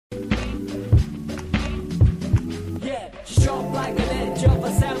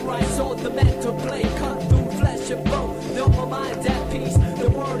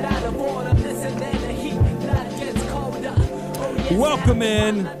welcome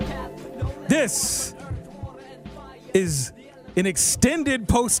in. This is an extended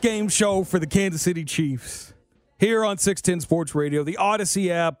post-game show for the Kansas City Chiefs here on 610 Sports Radio, the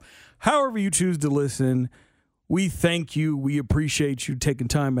Odyssey app, however you choose to listen. We thank you. We appreciate you taking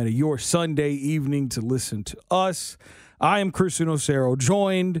time out of your Sunday evening to listen to us. I am Christian Osero,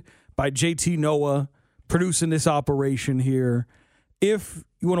 joined by JT Noah, producing this operation here. If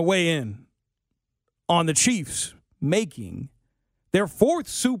you want to weigh in on the Chiefs making their fourth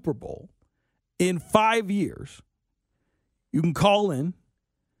Super Bowl in 5 years, you can call in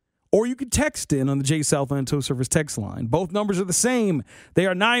or you can text in on the J Southland Tow Service text line. Both numbers are the same. They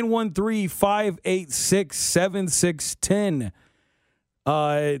are 913-586-7610.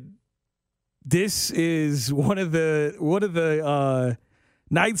 This is one of the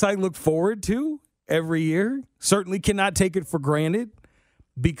nights I look forward to every year. Certainly cannot take it for granted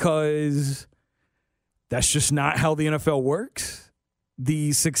because that's just not how the NFL works.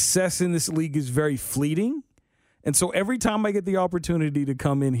 The success in this league is very fleeting. And so every time I get the opportunity to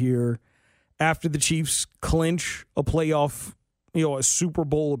come in here after the Chiefs clinch a playoff, a Super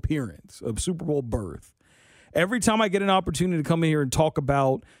Bowl appearance, a Super Bowl berth, every time I get an opportunity to come in here and talk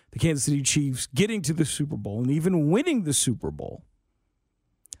about the Kansas City Chiefs getting to the Super Bowl and even winning the Super Bowl,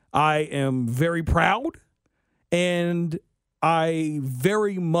 I am very proud, and I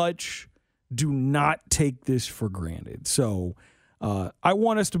very much do not take this for granted. So I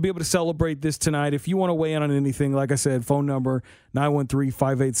want us to be able to celebrate this tonight. If you want to weigh in on anything, like I said, phone number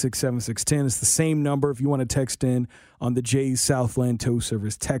 913-586-7610. It's the same number if you want to text in on the Jay's Southland Tow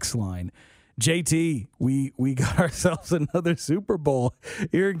Service text line. JT, we got ourselves another Super Bowl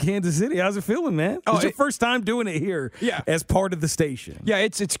here in Kansas City. How's it feeling, man? It's your first time doing it here as part of the station. Yeah,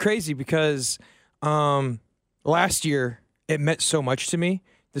 it's crazy because last year it meant so much to me.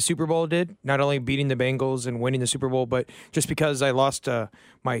 The Super Bowl did, not only beating the Bengals and winning the Super Bowl, but just because I lost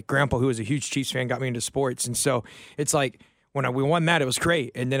my grandpa, who was a huge Chiefs fan, got me into sports. And so it's like when we won that, it was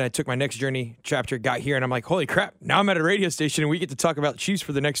great. And then I took my next journey chapter, got here, and I'm like, holy crap, now I'm at a radio station and we get to talk about Chiefs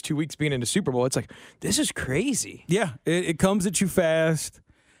for the next 2 weeks being in the Super Bowl. It's like, this is crazy. Yeah, it comes at you fast.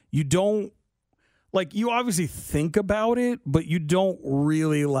 You don't, you obviously think about it, but you don't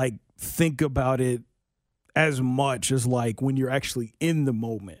really, think about it as much as when you're actually in the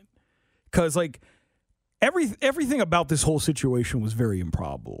moment. Because everything about this whole situation was very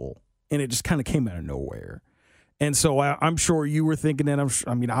improbable, and it just kind of came out of nowhere. And so I'm sure you were thinking that.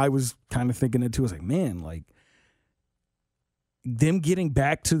 I was kind of thinking it too. I was like, man, them getting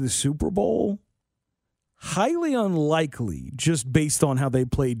back to the Super Bowl, highly unlikely just based on how they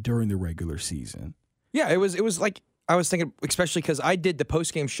played during the regular season. Yeah, it was I was thinking, especially because I did the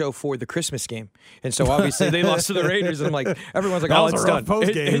post-game show for the Christmas game. And so obviously they lost to the Raiders. And I'm like, everyone's like, it's done.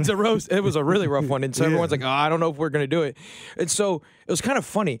 It's a roast. It was a really rough one. And so everyone's like, I don't know if we're going to do it. And so it was kind of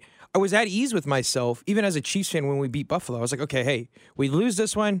funny. I was at ease with myself, even as a Chiefs fan, when we beat Buffalo. I was like, okay, hey, we lose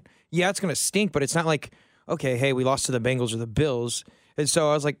this one. Yeah, it's going to stink, but it's not like, okay, hey, we lost to the Bengals or the Bills. And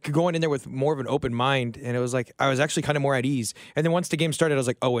so I was like going in there with more of an open mind, and it was like I was actually kind of more at ease. And then once the game started, I was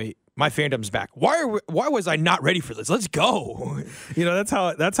like, oh wait, my fandom's back. Why was I not ready for this? Let's go. That's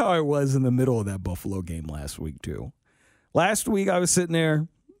how I was in the middle of that Buffalo game last week too. Last week I was sitting there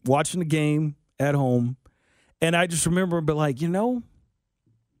watching the game at home, and I just remember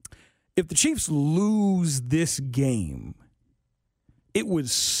if the Chiefs lose this game, it would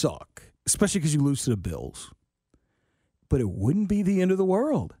suck, especially because you lose to the Bills. But it wouldn't be the end of the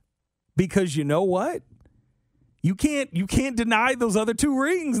world, because you know what? You can't deny those other 2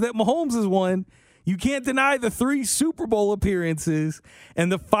 rings that Mahomes has won. You can't deny the 3 Super Bowl appearances and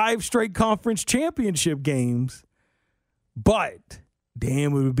the 5 straight conference championship games. But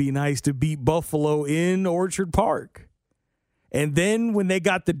damn, it would be nice to beat Buffalo in Orchard Park. And then when they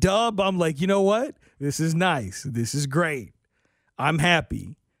got the dub, I'm like, you know what? This is nice. This is great. I'm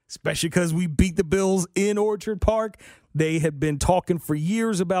happy, especially because we beat the Bills in Orchard Park. They had been talking for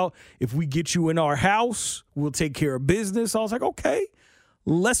years about, if we get you in our house, we'll take care of business. I was like, okay,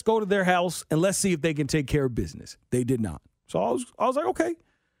 let's go to their house and let's see if they can take care of business. They did not. So I was like, okay,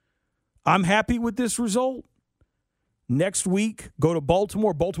 I'm happy with this result. Next week, go to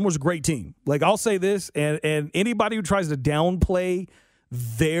Baltimore. Baltimore's a great team. I'll say this, and anybody who tries to downplay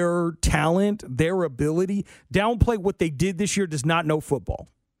their talent, their ability, downplay what they did this year does not know football.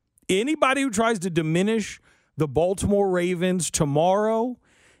 Anybody who tries to diminish the Baltimore Ravens tomorrow,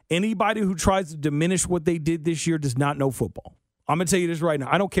 anybody who tries to diminish what they did this year does not know football. I'm going to tell you this right now.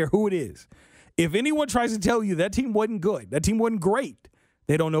 I don't care who it is. If anyone tries to tell you that team wasn't good, that team wasn't great,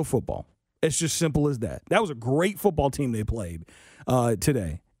 they don't know football. It's just simple as that. That was a great football team they played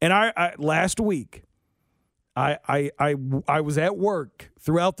today. And I last week, I was at work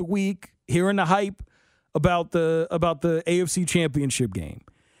throughout the week hearing the hype about the AFC Championship game.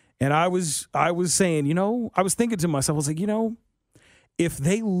 And I was saying, I was thinking to myself, I was like, if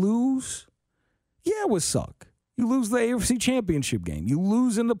they lose, yeah, it would suck. You lose the AFC Championship game. You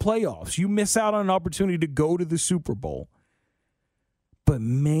lose in the playoffs. You miss out on an opportunity to go to the Super Bowl. But,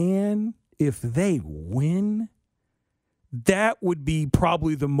 man, if they win, that would be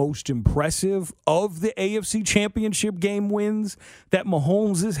probably the most impressive of the AFC Championship game wins that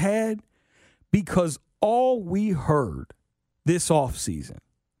Mahomes has had, because all we heard this offseason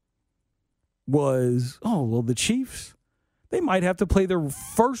was, the Chiefs, they might have to play their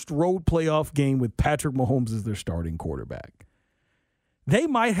first road playoff game with Patrick Mahomes as their starting quarterback. They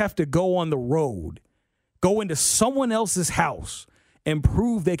might have to go on the road, go into someone else's house, and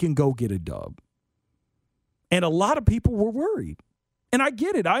prove they can go get a dub. And a lot of people were worried. And I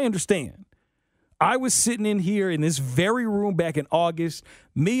get it. I understand. I was sitting in here in this very room back in August.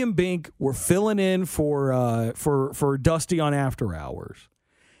 Me and Bink were filling in for Dusty on After Hours.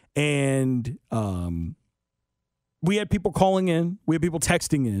 And we had people calling in. We had people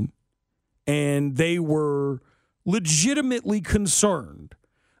texting in. And they were legitimately concerned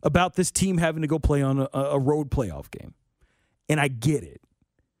about this team having to go play on a road playoff game. And I get it.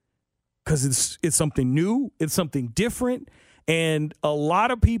 Because it's something new. It's something different. And a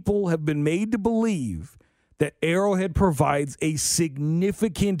lot of people have been made to believe that Arrowhead provides a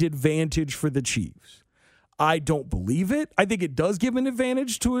significant advantage for the Chiefs. I don't believe it. I think it does give an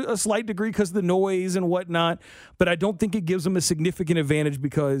advantage to a slight degree because of the noise and whatnot, but I don't think it gives them a significant advantage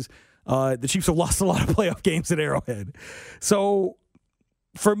because the Chiefs have lost a lot of playoff games at Arrowhead. So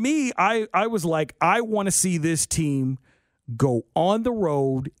for me, I was like, I want to see this team go on the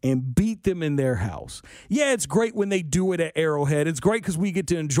road and beat them in their house. Yeah, it's great when they do it at Arrowhead. It's great because we get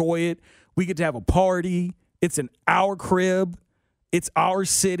to enjoy it. We get to have a party. It's in our crib. It's our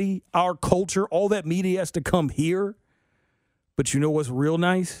city, our culture. All that media has to come here. But you know what's real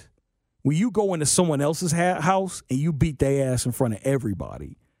nice? When you go into someone else's house and you beat their ass in front of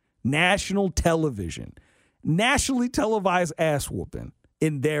everybody. National television. Nationally televised ass whooping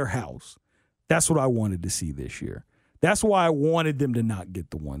in their house. That's what I wanted to see this year. That's why I wanted them to not get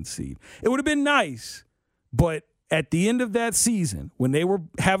the 1 seed. It would have been nice, but at the end of that season, when they were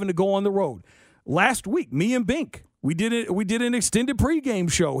having to go on the road, last week, me and Bink, we did an extended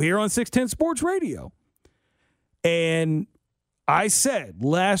pregame show here on 610 Sports Radio. And I said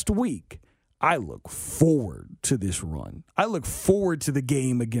last week, I look forward to this run. I look forward to the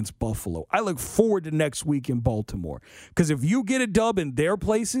game against Buffalo. I look forward to next week in Baltimore. Because if you get a dub in their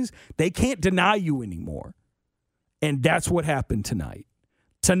places, they can't deny you anymore. And that's what happened tonight.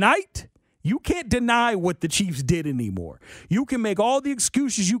 Tonight, you can't deny what the Chiefs did anymore. You can make all the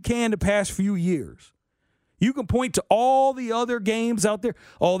excuses you can the past few years. You can point to all the other games out there.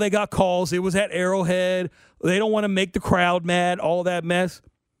 Oh, they got calls. It was at Arrowhead. They don't want to make the crowd mad, all that mess.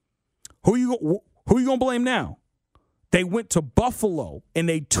 Who you going to blame now? They went to Buffalo, and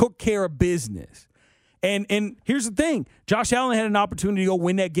they took care of business. And here's the thing. Josh Allen had an opportunity to go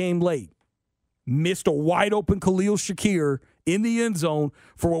win that game late. Missed a wide-open Khalil Shakir in the end zone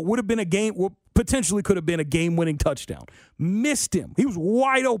for what would have been what potentially could have been a game-winning touchdown. Missed him. He was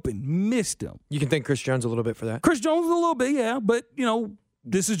wide open. Missed him. You can thank Chris Jones a little bit for that. Chris Jones a little bit, yeah. But,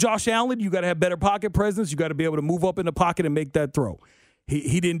 this is Josh Allen. You got to have better pocket presence. You got to be able to move up in the pocket and make that throw.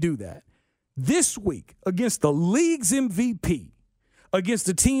 He didn't do that. This week, against the league's MVP, against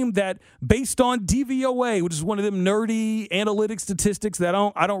a team that, based on DVOA, which is one of them nerdy analytic statistics that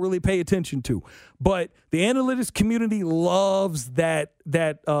I don't really pay attention to, but the analytics community loves that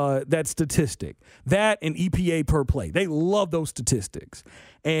statistic, that and EPA per play. They love those statistics.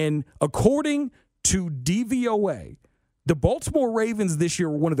 And according to DVOA, the Baltimore Ravens this year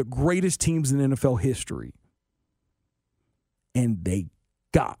were one of the greatest teams in NFL history. And they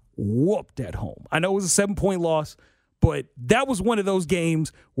got whooped at home. I know it was a 7-point loss, but that was one of those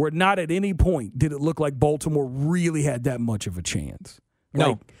games where not at any point did it look like Baltimore really had that much of a chance.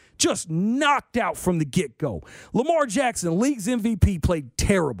 No. Just knocked out from the get-go. Lamar Jackson, league's MVP, played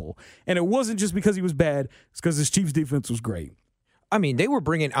terrible. And it wasn't just because he was bad. It's because his Chiefs defense was great. I mean, they were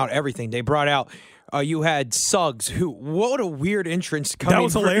bringing out everything. They brought out, you had Suggs, what a weird entrance coming. That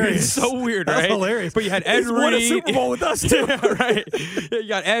was hilarious. So weird, right? That was hilarious. But you had Ed Reed. He's won a Super Bowl with us, too. Yeah, right. You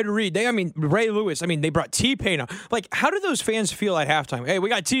got Ed Reed. Ray Lewis. They brought T-Pain out. How do those fans feel at halftime? Hey, we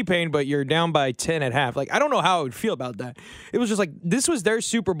got T-Pain, but you're down by 10 at half. I don't know how I would feel about that. It was just this was their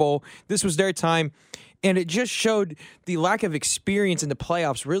Super Bowl. This was their time. And it just showed the lack of experience in the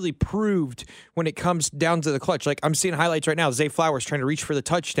playoffs really proved when it comes down to the clutch. Like, I'm seeing highlights right now. Zay Flowers trying to reach for the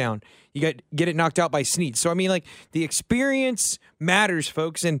touchdown. You get it knocked out by Snead. So, I mean, like, the experience matters,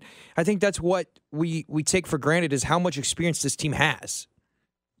 folks. And I think that's what we take for granted is how much experience this team has.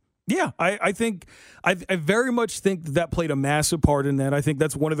 Yeah, I think I very much think that played a massive part in that. I think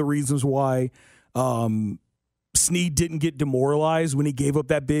that's one of the reasons why Snead didn't get demoralized when he gave up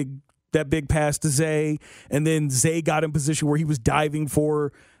that big pass to Zay, and then Zay got in position where he was diving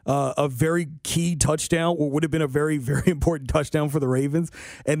for a very key touchdown, what would have been a very, very important touchdown for the Ravens.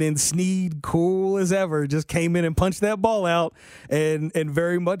 And then Snead, cool as ever, just came in and punched that ball out and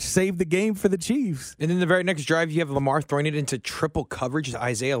very much saved the game for the Chiefs. And then the very next drive, you have Lamar throwing it into triple coverage to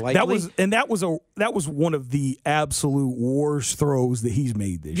Isaiah Likely. That was one of the absolute worst throws that he's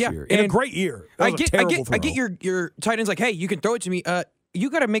made this year. In a great year. I get your tight end's like, hey, you can throw it to me. You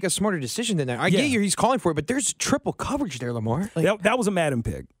got to make a smarter decision than that. I get he's calling for it, but there's triple coverage there, Lamar. Like, that was a Madden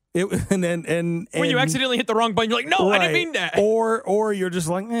pick. And when you accidentally hit the wrong button, you're like, no, right. I didn't mean that. Or you're just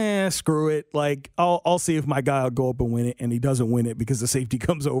like, screw it. Like, I'll see if my guy will go up and win it, and he doesn't win it because the safety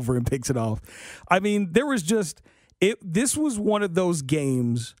comes over and picks it off. I mean, there was just this was one of those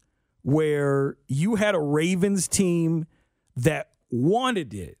games where you had a Ravens team that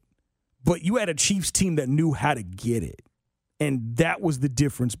wanted it, but you had a Chiefs team that knew how to get it. And that was the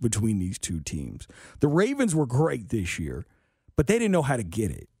difference between these two teams. The Ravens were great this year, but they didn't know how to get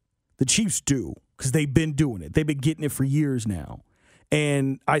it. The Chiefs do, because they've been doing it. They've been getting it for years now.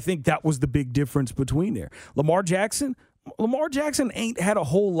 And I think that was the big difference between there. Lamar Jackson ain't had a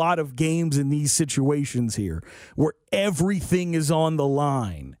whole lot of games in these situations here where everything is on the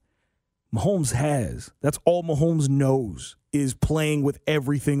line. Mahomes has. That's all Mahomes knows is playing with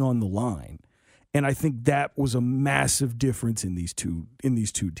everything on the line. And I think that was a massive difference in these two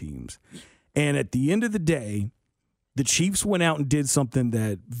teams. And at the end of the day, the Chiefs went out and did something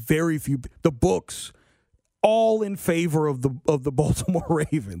that very few – the books all in favor of the Baltimore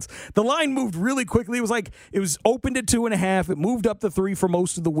Ravens. The line moved really quickly. It was opened at 2.5. It moved up to 3 for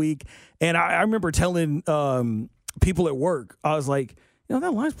most of the week. And I remember telling people at work, I was like,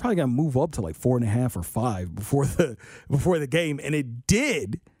 that line's probably going to move up to like 4.5 or 5 before the game. And it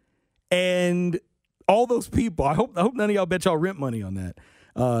did. And all those people, I hope none of y'all bet y'all rent money on that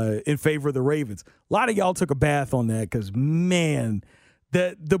in favor of the Ravens. A lot of y'all took a bath on that because, man,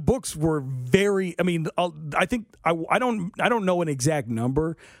 the books were very. I mean, I think I don't know an exact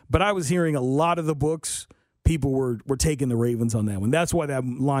number, but I was hearing a lot of the books. People were taking the Ravens on that one. That's why that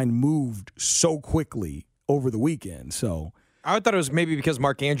line moved so quickly over the weekend. So. I thought it was maybe because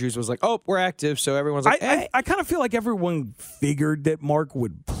Mark Andrews was like, oh, we're active, so everyone's like, hey. I kind of feel like everyone figured that Mark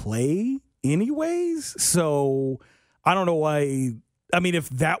would play anyways, so I don't know why. I mean, if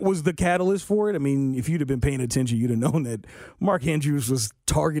that was the catalyst for it, I mean, if you'd have been paying attention, you'd have known that Mark Andrews was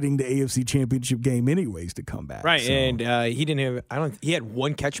targeting the AFC Championship game anyways to come back. Right, so. And he didn't have, he had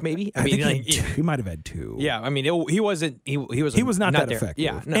one catch maybe? I mean, he might have had 2. Yeah, I mean, he was not that effective.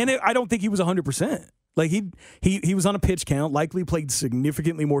 Yeah, no. And I don't think he was 100%. Like, he was on a pitch count, likely played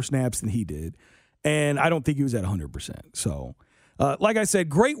significantly more snaps than he did, and I don't think he was at 100%. So, like I said,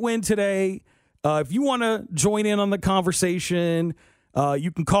 great win today. If you want to join in on the conversation,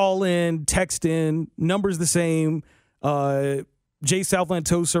 you can call in, text in. Number's the same. J Southland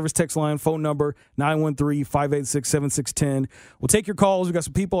Tow Service text line, phone number 913-586-7610. We'll take your calls. We've got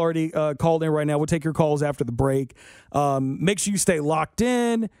some people already called in right now. We'll take your calls after the break. Make sure you stay locked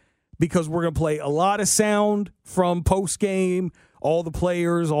in, because we're going to play a lot of sound from post game, all the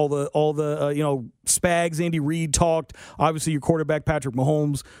players, all the Spags, Andy Reid talked. Obviously, your quarterback Patrick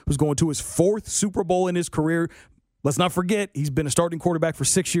Mahomes, who's going to his 4th Super Bowl in his career. Let's not forget, he's been a starting quarterback for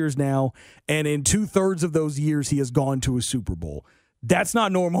 6 years now, and in 2/3 of those years, he has gone to a Super Bowl. That's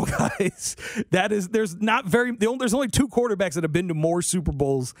not normal, guys. There's only 2 quarterbacks that have been to more Super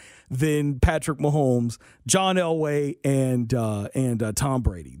Bowls than Patrick Mahomes, John Elway, and Tom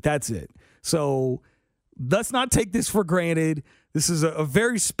Brady. That's it. So let's not take this for granted. This is a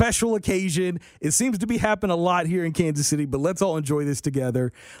very special occasion. It seems to be happening a lot here in Kansas City, but let's all enjoy this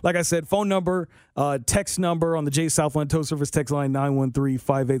together. Like I said, phone number, text number on the J Southland Tow Service text line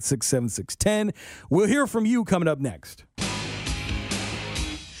 913-586-7610. We'll hear from you coming up next.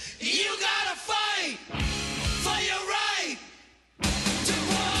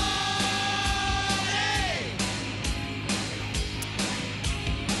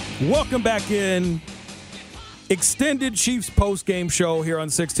 Welcome back in. Extended Chiefs post-game show here on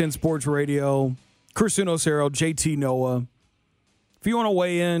 610 Sports Radio. Chris Unosero, JT Noah. If you want to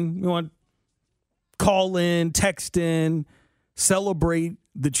weigh in, you want to call in, text in, celebrate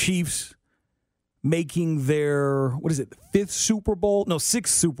the Chiefs making their, fifth Super Bowl? No,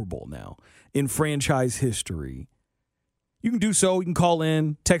 sixth Super Bowl now in franchise history. You can do so. You can call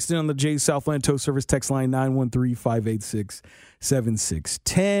in, text in on the Jay's Southland Tow Service text line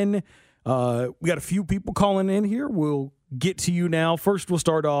 913-586-7610. We got a few people calling in here. We'll get to you now. First, we'll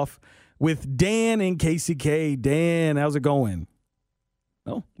start off with Dan in KCK. Dan, how's it going?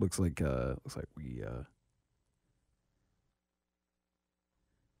 Oh, looks like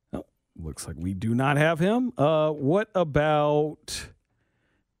we do not have him. What about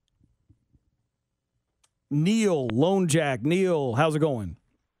Neil, Lone Jack? Neil, how's it going?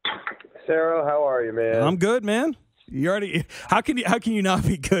 Sarah, how are you, man? I'm good, man. You already. How can you not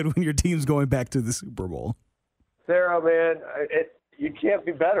be good when your team's going back to the Super Bowl? Sarah, man, you can't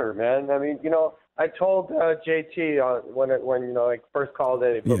be better, man. I mean, I told JT when I first called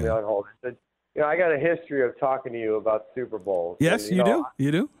in, he put me on hold. I said, I got a history of talking to you about Super Bowls. Yes, and, you do.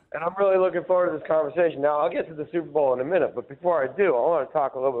 You do. And I'm really looking forward to this conversation. Now, I'll get to the Super Bowl in a minute, but before I do, I want to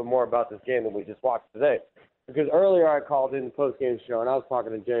talk a little bit more about this game that we just watched today. Because earlier I called in the post-game show, and I was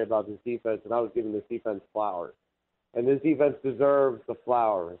talking to Jay about this defense, and I was giving this defense flowers. And this defense deserves the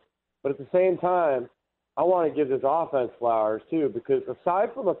flowers. But at the same time, I want to give this offense flowers, too, because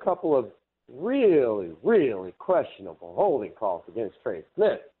aside from a couple of really, really questionable holding calls against Trey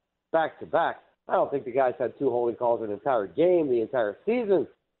Smith, back-to-back, I don't think the guy's had 2 holding calls an entire game, the entire season,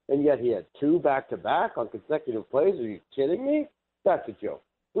 and yet he had 2 back-to-back on consecutive plays. Are you kidding me? That's a joke.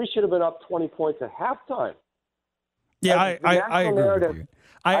 We should have been up 20 points at halftime. Yeah, I agree with you.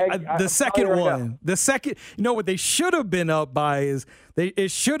 The second one, what they should have been up by is they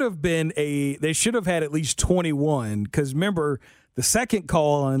should have had at least 21, because remember the second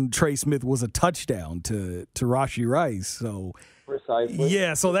call on Trey Smith was a touchdown to Rashee Rice. So precisely.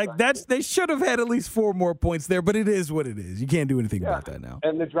 Yeah, so that's they should have had at least 4 more points there, but it is what it is. You can't do anything about that now.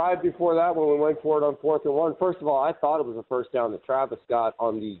 And the drive before that, when we went for it on 4th and 1, first of all, I thought it was a first down to Travis Scott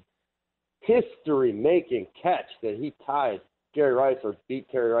on the history-making catch that he tied Jerry Rice or beat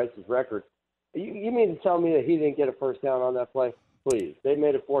Jerry Rice's record. You mean to tell me that he didn't get a first down on that play? Please. They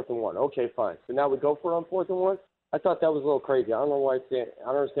made it 4th and 1. Okay, fine. So now we go for it on 4th and 1? I thought that was a little crazy. I don't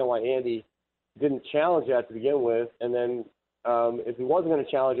understand why Andy didn't challenge that to begin with. And then if he wasn't going to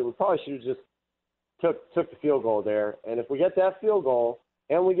challenge it, we probably should have just took the field goal there. And if we get that field goal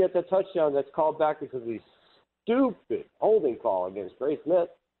and we get that touchdown that's called back because of the stupid holding call against Trey Smith,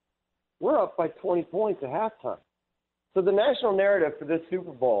 we're up by 20 points at halftime. So the national narrative for this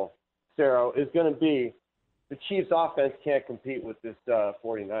Super Bowl, Sarah, is going to be the Chiefs' offense can't compete with this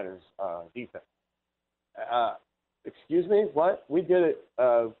 49ers defense. Excuse me? What? We did it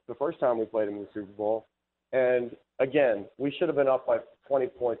the first time we played them in the Super Bowl. And, again, we should have been up by 20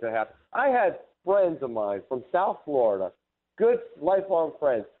 points at half. I had friends of mine from South Florida, good lifelong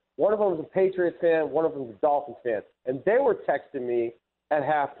friends. One of them was a Patriots fan. One of them was a Dolphins fan. And they were texting me at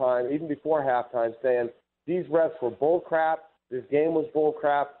halftime, even before halftime, saying, these refs were bull crap. This game was bull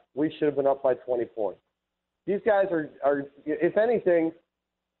crap. We should have been up by 20 points. These guys are, if anything,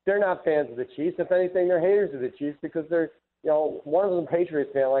 they're not fans of the Chiefs. If anything, they're haters of the Chiefs because they're, one of them a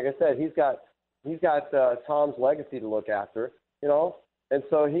Patriots fan. Like I said, he's got Tom's legacy to look after, and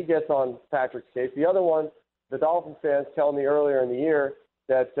so he gets on Patrick's case. The other one, the Dolphins fans telling me earlier in the year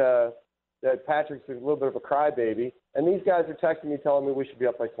that Patrick's a little bit of a crybaby, and these guys are texting me telling me we should be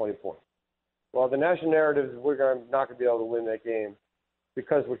up by 20 points. Well, the national narrative is we're not going to be able to win that game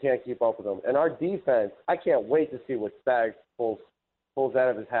because we can't keep up with them. And our defense, I can't wait to see what Spags pulls out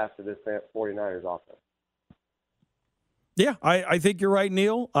of his hat for this 49ers offense. Yeah, I think you're right,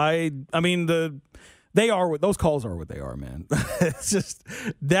 Neil. I mean, those calls are what they are, man. It's just,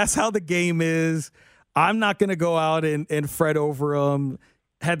 that's how the game is. I'm not going to go out and fret over them.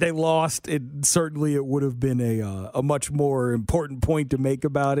 Had they lost, it would have been a much more important point to make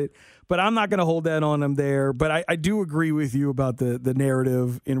about it. But I'm not going to hold that on them there. But I do agree with you about the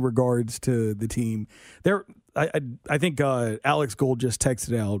narrative in regards to the team. I think Alex Gold just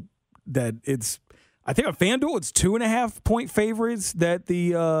texted out that I think on FanDuel it's 2.5 point favorites that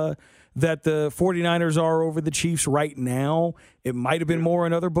the 49ers are over the Chiefs right now. It might have been more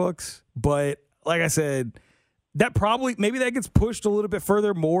in other books, but like I said, maybe that gets pushed a little bit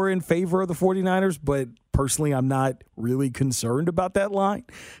further more in favor of the 49ers, but personally I'm not really concerned about that line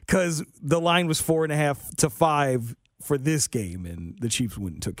because the line was 4.5 to 5 for this game, and the Chiefs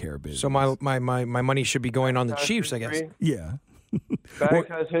went and took care of business. So my money should be going on the Chiefs, I guess. Yeah. Spags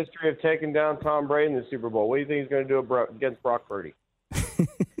has history of taking down Tom Brady in the Super Bowl. What do you think he's going to do against Brock Purdy?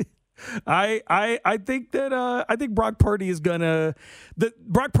 I think Brock Purdy is gonna.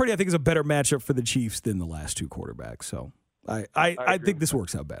 Brock Purdy I think is a better matchup for the Chiefs than the last 2 quarterbacks. So I think this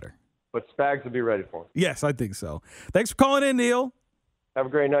works out better. but Spags will be ready for him. Yes, I think so. Thanks for calling in, Neil. Have a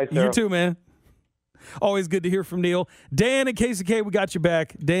great night, Sarah. You too, man. Always good to hear from Neil. Dan at KCK, we got you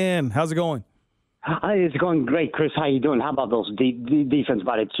back. Dan, how's it going? Hi, it's going great, Chris. How you doing? How about those defense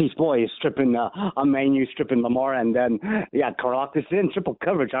by the Chiefs? Boy, stripping Manu, stripping Lamar, and then Karlaftis in triple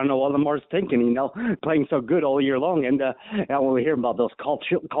coverage. I don't know what Lamar's thinking. Playing so good all year long, and when we hear about those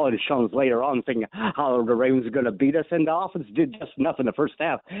college shows later on, thinking how the Ravens are going to beat us, and the offense did just nothing the first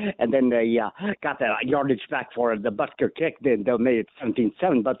half, and then they got that yardage back for the Butker kick. Then they made it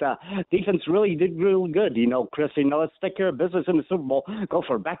 17-7, but defense really did really good. Chris. Let's take care of business in the Super Bowl. Go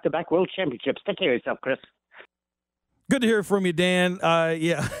for back-to-back world championships. Take care yourself, Chris. Good to hear from you, Dan.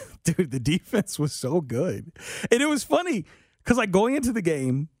 Yeah, dude, the defense was so good. And it was funny because, going into the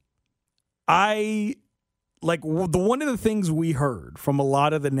game, one of the things we heard from a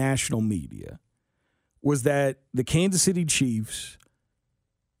lot of the national media was that the Kansas City Chiefs,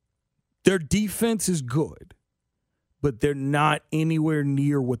 their defense is good, but they're not anywhere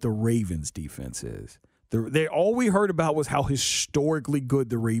near what the Ravens defense is. All we heard about was how historically good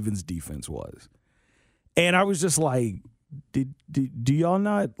the Ravens defense was. And I was just like, do y'all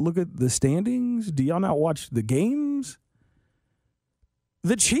not look at the standings? Do y'all not watch the games?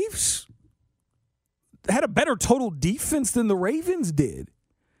 The Chiefs had a better total defense than the Ravens did.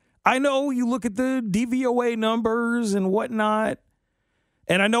 I know you look at the DVOA numbers and whatnot,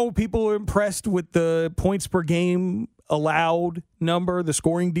 and I know people are impressed with the points per game allowed number, the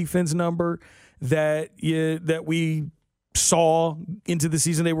scoring defense number that we saw into the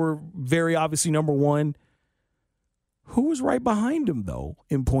season. They were very obviously number one. Who was right behind them, though,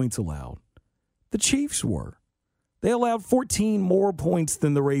 in points allowed? The Chiefs were. They allowed 14 more points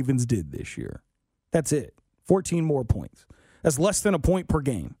than the Ravens did this year. That's it. 14 more points. That's less than a point per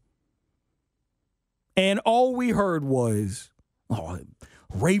game. And all we heard was,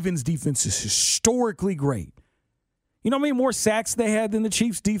 Ravens defense is historically great. You know how many more sacks they had than the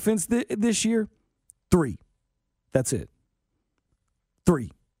Chiefs defense this year? 3. That's it.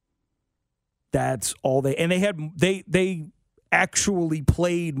 3. That's all they actually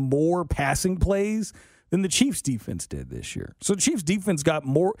played more passing plays than the Chiefs defense did this year. So the Chiefs defense got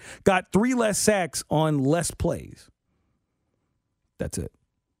 3 less sacks on less plays. That's it.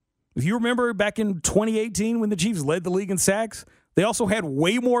 If you remember back in 2018 when the Chiefs led the league in sacks, they also had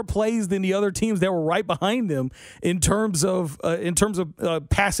way more plays than the other teams that were right behind them in terms of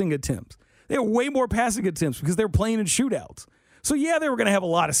passing attempts. They had way more passing attempts because they were playing in shootouts. So yeah, they were going to have a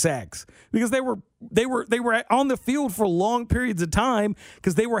lot of sacks because they were on the field for long periods of time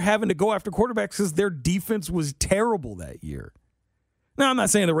because they were having to go after quarterbacks because their defense was terrible that year. Now, I'm not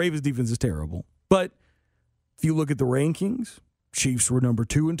saying the Ravens defense is terrible, but if you look at the rankings, Chiefs were number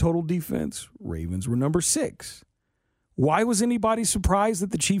 2 in total defense. Ravens were number 6. Why was anybody surprised that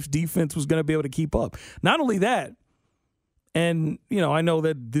the Chiefs defense was going to be able to keep up? Not only that, and I know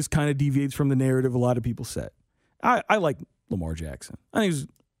that this kind of deviates from the narrative a lot of people said. I like Lamar Jackson. I think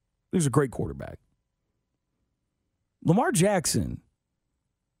he's a great quarterback. Lamar Jackson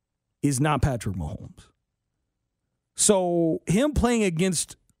is not Patrick Mahomes. So him playing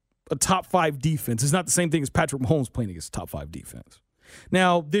against a top 5 defense is not the same thing as Patrick Mahomes playing against a top 5 defense.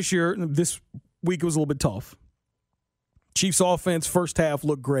 Now, this week it was a little bit tough. Chiefs offense first half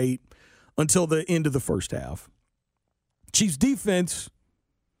looked great until the end of the first half. Chiefs defense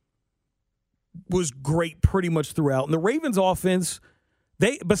was great pretty much throughout. And the Ravens offense,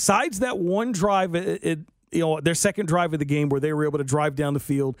 besides that one drive, their second drive of the game where they were able to drive down the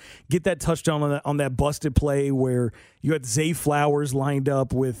field, get that touchdown on that busted play where you had Zay Flowers lined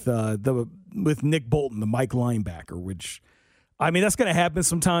up with Nick Bolton, the Mike linebacker, which, that's going to happen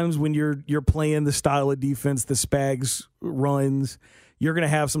sometimes when you're playing the style of defense the Spags runs. You're going to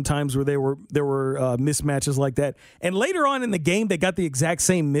have some times where there were mismatches like that. And later on in the game, they got the exact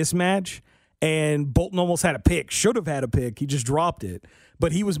same mismatch. And Bolton almost had a pick, should have had a pick. He just dropped it.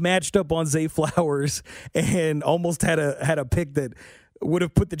 But he was matched up on Zay Flowers and almost had a pick that would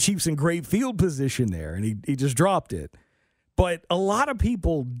have put the Chiefs in great field position there. And he just dropped it. But a lot of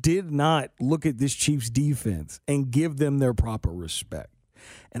people did not look at this Chiefs defense and give them their proper respect.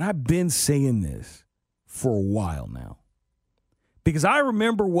 And I've been saying this for a while now. Because I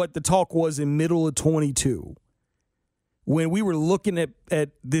remember what the talk was in middle of 22. When we were looking at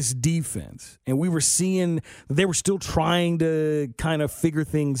this defense and we were seeing they were still trying to kind of figure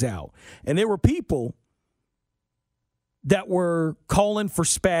things out. And there were people that were calling for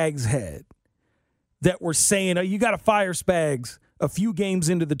Spags' head, that were saying, you got to fire Spags a few games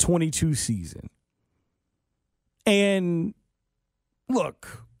into the 22 season. And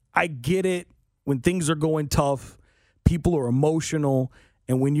look, I get it. When things are going tough, people are emotional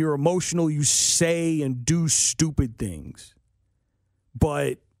And when you're emotional, you say and do stupid things.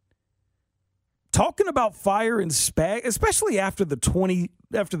 But talking about Fire and Spags, especially after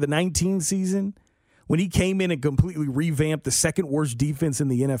the 19 season, when he came in and completely revamped the second worst defense in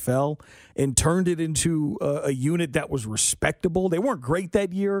the NFL and turned it into a unit that was respectable. They weren't great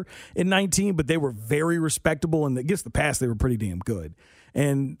that year in 19, but they were very respectable. And against the pass, they were pretty damn good.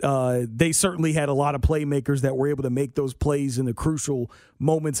 And they certainly had a lot of playmakers that were able to make those plays in the crucial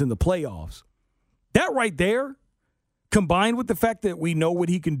moments in the playoffs. That right there, combined with the fact that we know what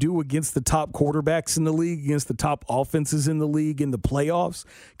he can do against the top quarterbacks in the league, against the top offenses in the league in the playoffs,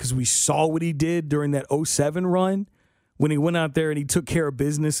 because we saw what he did during that 2007 run when he went out there and he took care of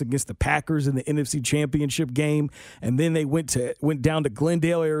business against the Packers in the NFC Championship game. And then they went down to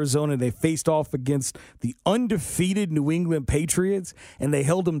Glendale, Arizona, and they faced off against the undefeated New England Patriots, and they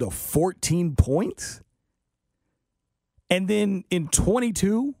held them to 14 points. And then in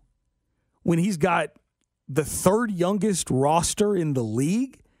 22, when he's got the third youngest roster in the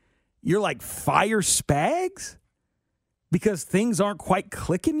league, you're like, fire Spags? Because things aren't quite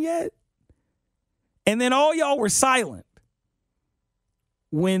clicking yet? And then all y'all were silent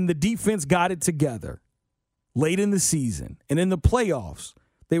when the defense got it together late in the season. And in the playoffs,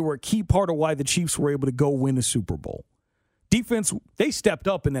 they were a key part of why the Chiefs were able to go win a Super Bowl. Defense, they stepped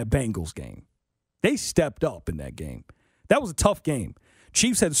up in that Bengals game. They stepped up in that game. That was a tough game.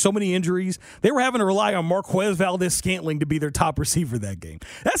 Chiefs had so many injuries. They were having to rely on Marquez Valdez-Scantling to be their top receiver that game.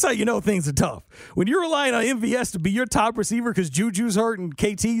 That's how you know things are tough. When you're relying on MVS to be your top receiver because Juju's hurt and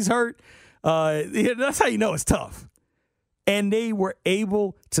KT's hurt, that's how you know it's tough. And they were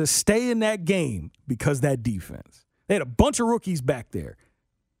able to stay in that game because that defense. They had a bunch of rookies back there.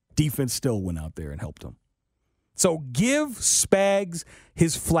 Defense still went out there and helped them. So give Spags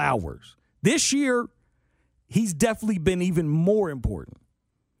his flowers. This year, he's definitely been even more important.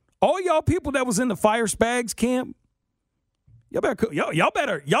 All y'all people that was in the Fire Spags camp, y'all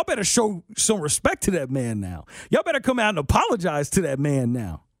better show some respect to that man now. Y'all better come out and apologize to that man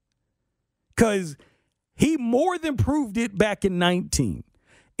now. Because he more than proved it back in 19.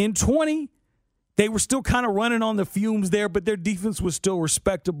 In 20, they were still kind of running on the fumes there, but their defense was still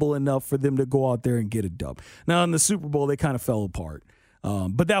respectable enough for them to go out there and get a dub. Now, in the Super Bowl, they kind of fell apart.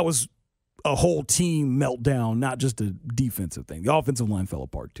 But that was a whole team meltdown, not just a defensive thing. The offensive line fell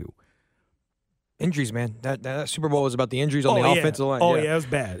apart too. Injuries, man. That Super Bowl was about the injuries on the offensive line. Oh, yeah, it was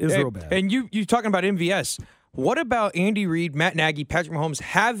bad. It was real bad. And you talking about MVS. What about Andy Reid, Matt Nagy, Patrick Mahomes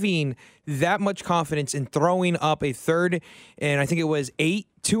having that much confidence in throwing up a third, and I think it was 8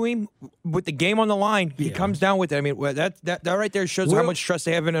 to him with the game on the line? He comes down with it. I mean, that right there shows how much trust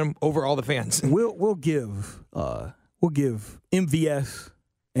they have in him over all the fans. We'll give MVS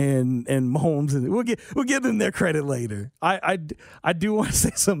and Mahomes, and we'll give them their credit later. I do want to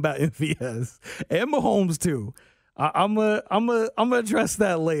say something about MVS and Mahomes too. I'm gonna address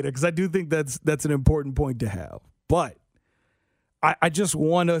that later because I do think that's an important point to have. But I just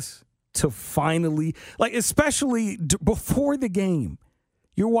want us to finally, like, especially before the game,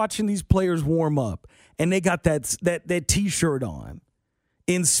 you're watching these players warm up and they got that T-shirt on.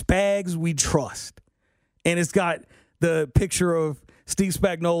 In Spags we trust, and it's got the picture of Steve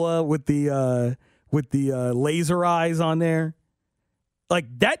Spagnuolo with the laser eyes on there. Like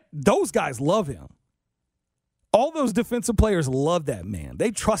that, those guys love him. All those defensive players love that man.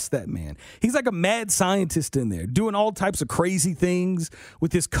 They trust that man. He's like a mad scientist in there, doing all types of crazy things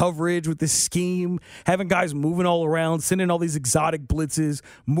with his coverage, with his scheme, having guys moving all around, sending all these exotic blitzes,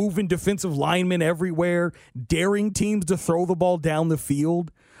 moving defensive linemen everywhere, daring teams to throw the ball down the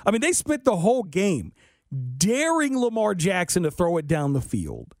field. I mean, they spent the whole game daring Lamar Jackson to throw it down the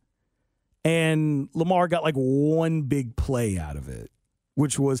field. And Lamar got like one big play out of it,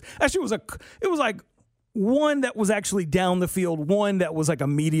 which was actually it was like one that was actually down the field, one that was like a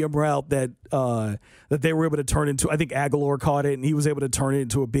medium route that they were able to turn into. I think Aguilar caught it, and he was able to turn it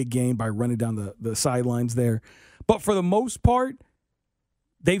into a big gain by running down the sidelines there. But for the most part,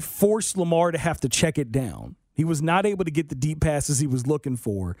 they forced Lamar to have to check it down. He was not able to get the deep passes he was looking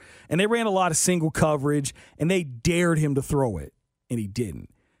for, and they ran a lot of single coverage, and they dared him to throw it, and he didn't.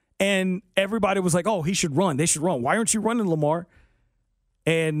 And everybody was like, oh, he should run. They should run. Why aren't you running, Lamar?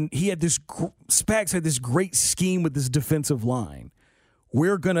 And he had Spags had this great scheme with this defensive line.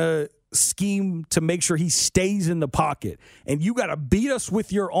 We're going to scheme to make sure he stays in the pocket, and you got to beat us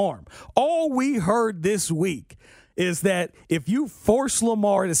with your arm. All we heard this week is that if you force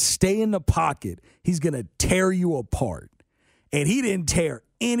Lamar to stay in the pocket, he's going to tear you apart. And he didn't tear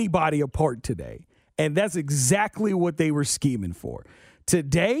anybody apart today. And that's exactly what they were scheming for.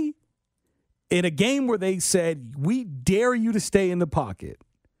 Today, in a game where they said, we dare you to stay in the pocket,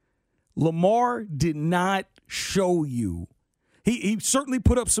 Lamar did not show you. He certainly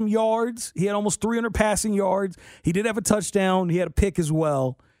put up some yards. He had almost 300 passing yards. He did have a touchdown. He had a pick as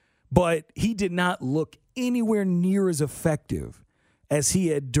well. But he did not look anywhere near as effective as he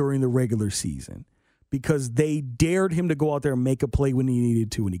had during the regular season because they dared him to go out there and make a play when he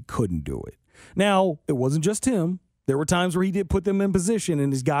needed to, and he couldn't do it. Now, it wasn't just him. There were times where he did put them in position,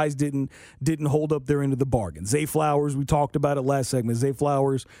 and his guys didn't hold up their end of the bargain. Zay Flowers, we talked about it last segment. Zay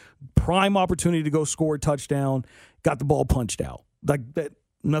Flowers, prime opportunity to go score a touchdown, got the ball punched out. Like that,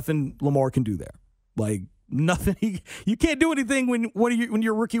 nothing Lamar can do there. Like nothing. You can't do anything when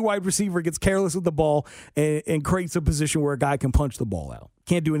your rookie wide receiver gets careless with the ball and creates a position where a guy can punch the ball out.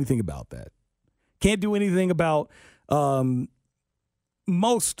 Can't do anything about that. Can't do anything about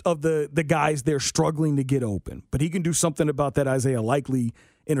most of the guys they're struggling to get open. But he can do something about that Isaiah Likely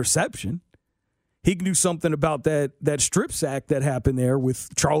interception. He can do something about that strip sack that happened there with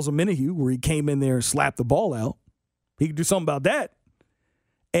Charles Omenihu where he came in there and slapped the ball out. He can do something about that.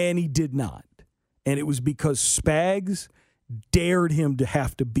 And he did not. And it was because Spags dared him to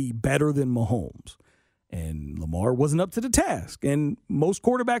have to be better than Mahomes. And Lamar wasn't up to the task. And most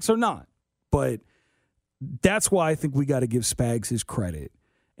quarterbacks are not. But that's why I think we got to give Spags his credit.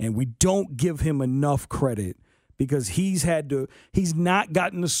 And we don't give him enough credit because he's not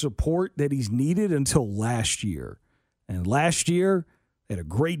gotten the support that he's needed until last year. And last year, they had a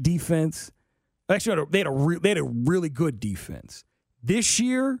great defense. Actually, they had a really good defense. This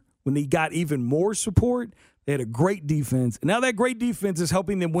year, when they got even more support, they had a great defense. And now that great defense is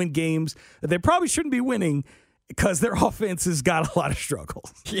helping them win games that they probably shouldn't be winning because their offense has got a lot of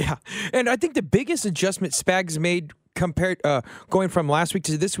struggles. Yeah. And I think the biggest adjustment Spags made compared going from last week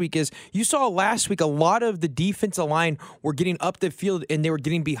to this week is you saw last week a lot of the defensive line were getting up the field and they were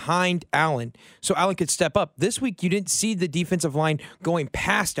getting behind Allen so Allen could step up. This week you didn't see the defensive line going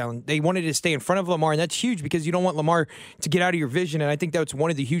past Allen. They wanted to stay in front of Lamar, and that's huge because you don't want Lamar to get out of your vision. And I think that's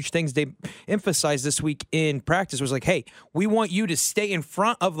one of the huge things they emphasized this week in practice was like, hey, we want you to stay in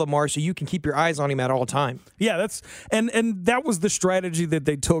front of Lamar so you can keep your eyes on him at all time. Yeah, that's and that was the strategy that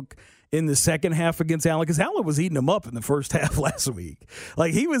they took in the second half against Allen, because Allen was eating him up in the first half last week.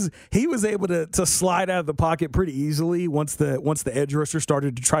 Like he was able to slide out of the pocket pretty easily once the edge rusher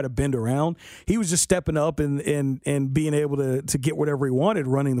started to try to bend around. He was just stepping up and being able to get whatever he wanted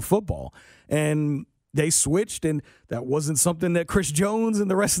running the football. And they switched, and that wasn't something that Chris Jones and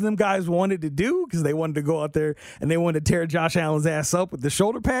the rest of them guys wanted to do because they wanted to go out there and they wanted to tear Josh Allen's ass up with the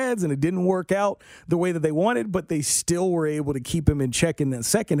shoulder pads, and it didn't work out the way that they wanted, but they still were able to keep him in check in that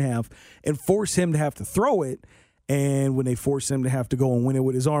second half and force him to have to throw it. And when they forced him to have to go and win it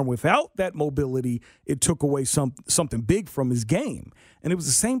with his arm without that mobility, it took away something big from his game. And it was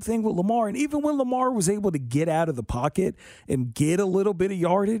the same thing with Lamar. And even when Lamar was able to get out of the pocket and get a little bit of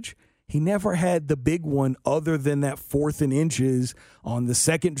yardage, he never had the big one other than that 4th and inches on the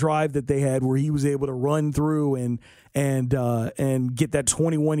second drive that they had where he was able to run through and get that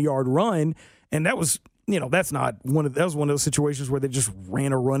 21-yard run. And that was, that was one of those situations where they just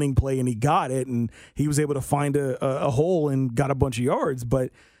ran a running play and he got it and he was able to find a hole and got a bunch of yards.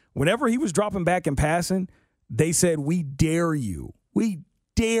 But whenever he was dropping back and passing, they said, we dare you. We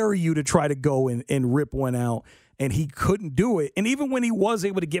dare you to try to go and rip one out. And he couldn't do it. And even when he was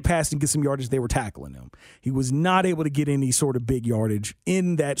able to get past and get some yardage, they were tackling him. He was not able to get any sort of big yardage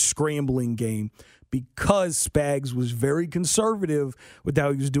in that scrambling game because Spags was very conservative with how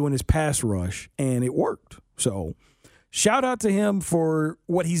he was doing his pass rush, and it worked. So shout out to him for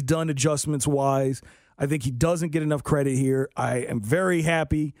what he's done adjustments-wise. I think he doesn't get enough credit here. I am very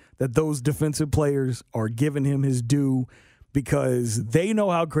happy that those defensive players are giving him his due because they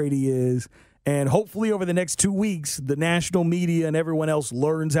know how great he is. And hopefully over the next 2 weeks, the national media and everyone else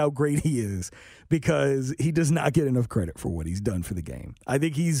learns how great he is because he does not get enough credit for what he's done for the game. I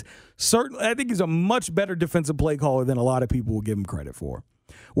think he's a much better defensive play caller than a lot of people will give him credit for.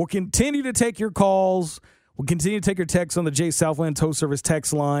 We'll continue to take your calls. We'll continue to take your texts on the J Southland Tow Service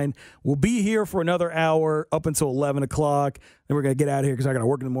text line. We'll be here for another hour up until 11 o'clock. Then we're going to get out of here because I got to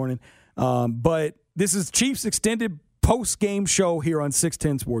work in the morning. But this is Chiefs Extended Post-Game Show here on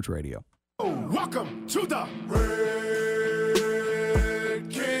 610 Sports Radio. Welcome to the Red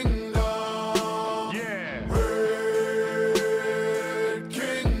Kingdom. Yeah. Red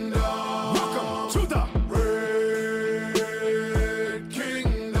Kingdom. Welcome to the Red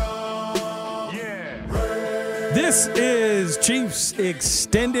Kingdom. Yeah. This is Chiefs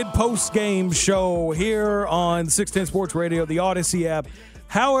Extended Post-Game Show here on 610 Sports Radio, the Odyssey app.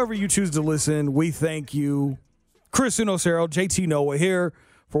 However you choose to listen, we thank you. Chris Unosero, JT Noah here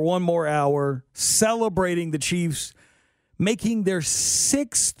for one more hour, celebrating the Chiefs making their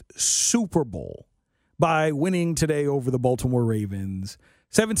 6th Super Bowl by winning today over the Baltimore Ravens,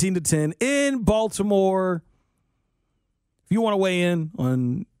 17-10 in Baltimore. If you want to weigh in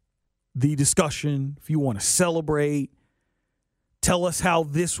on the discussion, if you want to celebrate, tell us how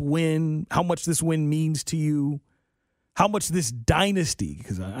much this win means to you, how much this dynasty,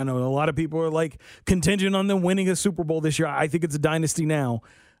 because I know a lot of people are like contingent on them winning a Super Bowl this year. I think it's a dynasty now.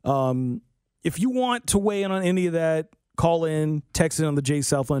 If you want to weigh in on any of that, call in, text in on the J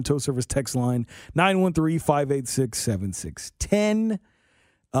Southland Tow Service text line, 913-586-7610.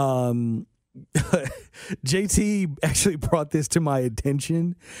 JT actually brought this to my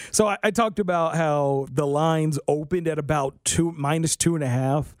attention. So I talked about how the lines opened at about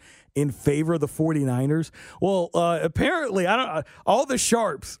 -2.5 in favor of the 49ers. Well, apparently, all the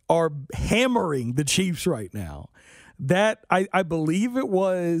sharps are hammering the Chiefs right now. That I believe it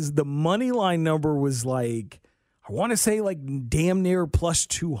was the money line number was like, I want to say like damn near plus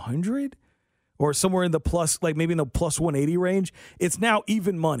 200 or somewhere in the plus, like maybe in the plus 180 range. It's now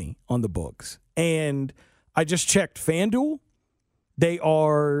even money on the books. And I just checked FanDuel. They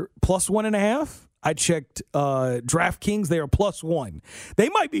are plus 1.5. I checked DraftKings. They are +1. They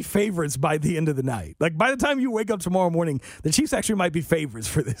might be favorites by the end of the night. Like by the time you wake up tomorrow morning, the Chiefs actually might be favorites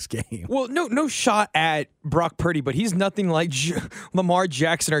for this game. Well, no shot at Brock Purdy, but he's nothing like Lamar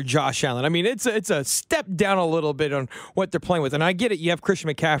Jackson or Josh Allen. I mean, it's a step down a little bit on what they're playing with. And I get it, you have Christian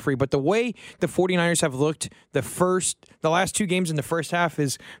McCaffrey, but the way the 49ers have looked the last 2 games in the first half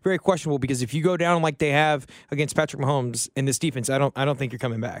is very questionable, because if you go down like they have against Patrick Mahomes in this defense, I don't think you're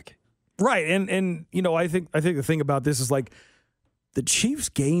coming back. Right, and you know, I think the thing about this is like the Chiefs'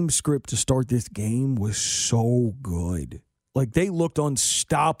 game script to start this game was so good. Like they looked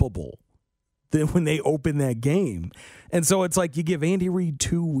unstoppable when they opened that game. And so it's like you give Andy Reid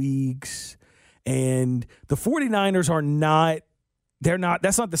 2 weeks, and the 49ers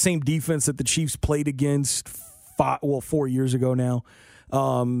that's not the same defense that the Chiefs played against 4 years ago now.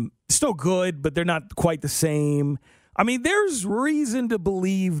 Still good, but they're not quite the same. I mean, there's reason to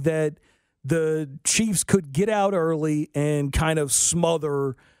believe that the Chiefs could get out early and kind of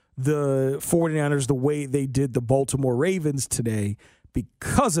smother the 49ers the way they did the Baltimore Ravens today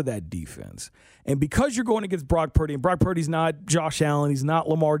because of that defense. And because you're going against Brock Purdy, and Brock Purdy's not Josh Allen, he's not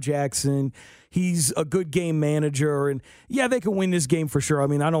Lamar Jackson, he's a good game manager, and yeah, they can win this game for sure. I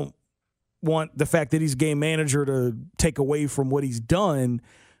mean, I don't want the fact that he's a game manager to take away from what he's done,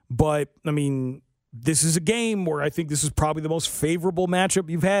 but, I mean, this is a game where I think this is probably the most favorable matchup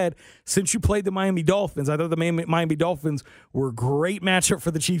you've had since you played the Miami Dolphins. I thought the Miami Dolphins were a great matchup for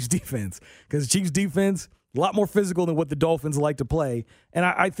the Chiefs defense, because the Chiefs defense, a lot more physical than what the Dolphins like to play. And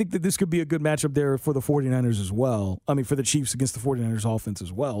I think that this could be a good matchup there for the 49ers as well. I mean, for the Chiefs against the 49ers offense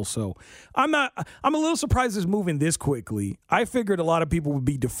as well. So I'm a little surprised it's moving this quickly. I figured a lot of people would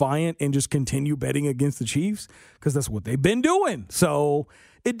be defiant and just continue betting against the Chiefs because that's what they've been doing. So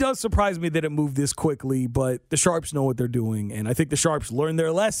it does surprise me that it moved this quickly, but the Sharps know what they're doing, and I think the Sharps learned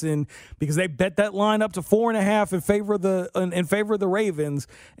their lesson because they bet that line up to 4.5 in favor of the Ravens,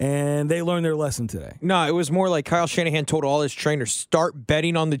 and they learned their lesson today. No, it was more like Kyle Shanahan told all his trainers, start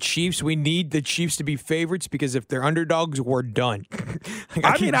betting on the Chiefs. We need the Chiefs to be favorites because if they're underdogs, we're done.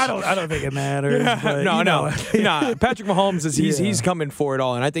 I don't think it matters. Yeah, but, no. Patrick Mahomes he's coming for it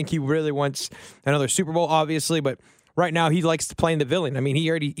all, and I think he really wants another Super Bowl, obviously, but right now, he likes to play the villain. I mean,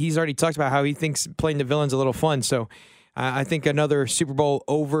 he's already talked about how he thinks playing the villain's a little fun. So I think another Super Bowl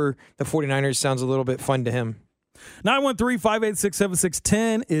over the 49ers sounds a little bit fun to him.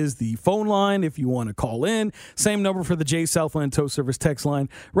 913-586-7610 is the phone line if you want to call in. Same number for the J Southland Tow Service text line.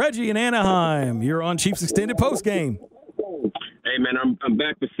 Reggie in Anaheim, you're on Chiefs Extended Postgame. Hey, man, I'm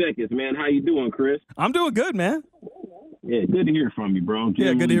back for seconds, man. How you doing, Chris? I'm doing good, man. Yeah, good to hear from you, bro.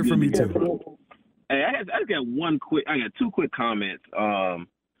 Yeah, good to hear from you, too. Hey, I got two quick comments.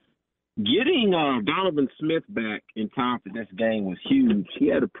 Getting Donovan Smith back in time for this game was huge. He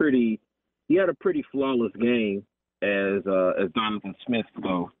had a pretty flawless game as Donovan Smith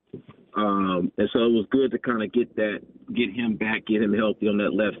go. And so it was good to kind of get him back, get him healthy on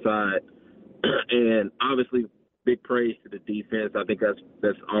that left side. And obviously big praise to the defense. I think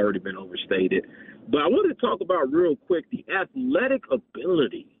that's already been overstated. But I wanted to talk about real quick the athletic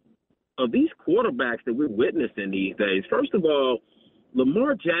ability of these quarterbacks that we're witnessing these days. First of all,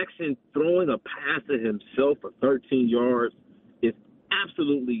 Lamar Jackson throwing a pass at himself for 13 yards is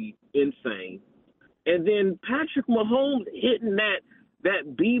absolutely insane. And then Patrick Mahomes hitting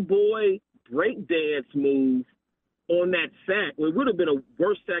that B-boy breakdance move on that sack. Well, it would have been a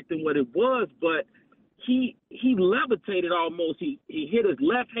worse sack than what it was, but he levitated almost. He hit his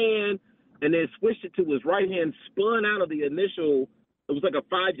left hand and then switched it to his right hand, spun out of the initial. It was going to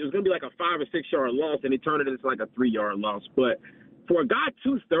be like a 5 or 6 yard loss, and he turned it into like a 3 yard loss. But for a guy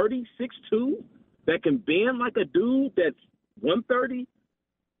 230, 6'2", that can bend like a dude that's 130,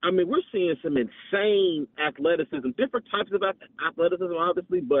 I mean, we're seeing some insane athleticism, different types of athleticism,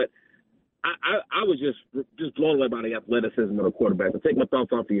 obviously, but I was just blown away by the athleticism of the quarterback. So take my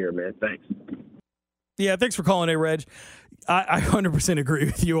thoughts off the air, man. Thanks. Yeah, thanks for calling, Reg. I 100% agree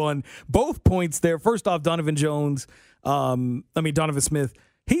with you on both points there. First off, Donovan Smith,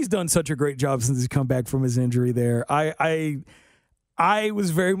 he's done such a great job since he's come back from his injury there. I was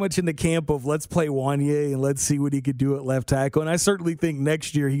very much in the camp of let's play Wanye and let's see what he could do at left tackle. And I certainly think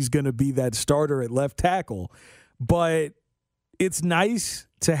next year he's going to be that starter at left tackle. But it's nice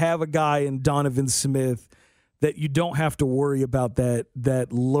to have a guy in Donovan Smith that you don't have to worry about that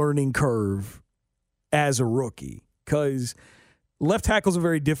learning curve as a rookie, because left tackle is a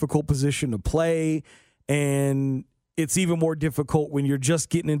very difficult position to play, and it's even more difficult when you're just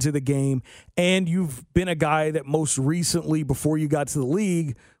getting into the game and you've been a guy that most recently, before you got to the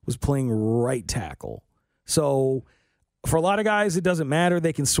league, was playing right tackle. So for a lot of guys, it doesn't matter.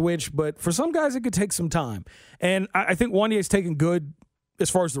 They can switch, but for some guys, it could take some time. And I think Wanye's taken good as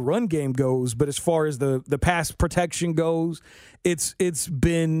far as the run game goes, but as far as the pass protection goes, there's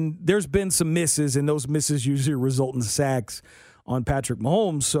been some misses, and those misses usually result in sacks on Patrick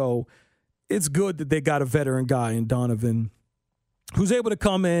Mahomes. So it's good that they got a veteran guy in Donovan who's able to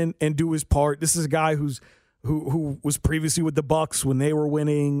come in and do his part. This is a guy who was previously with the Bucs when they were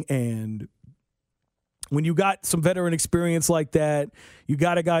winning, and when you got some veteran experience like that, you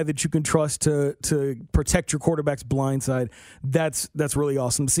got a guy that you can trust to protect your quarterback's blind side. That's really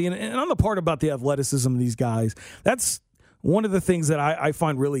awesome to see. And on the part about the athleticism of these guys, that's one of the things that I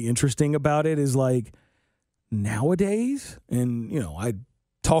find really interesting about it is, like, nowadays, and, I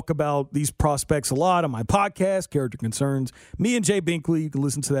talk about these prospects a lot on my podcast, Character Concerns. Me and Jay Binkley, you can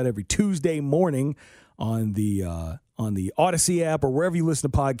listen to that every Tuesday morning on the Odyssey app or wherever you listen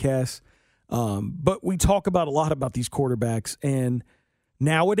to podcasts. But we talk a lot about these quarterbacks, and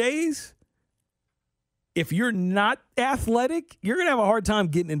nowadays, if you're not athletic, you're going to have a hard time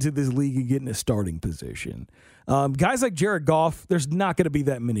getting into this league and getting a starting position. Guys like Jared Goff, there's not going to be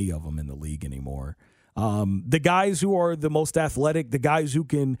that many of them in the league anymore. The guys who are the most athletic, the guys who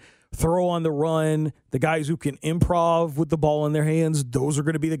can throw on the run, the guys who can improv with the ball in their hands, those are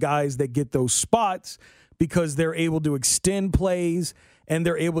going to be the guys that get those spots because they're able to extend plays and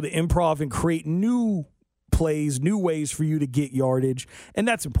they're able to improv and create new plays, new ways for you to get yardage, and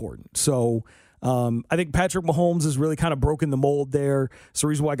that's important. So I think Patrick Mahomes has really kind of broken the mold there. It's the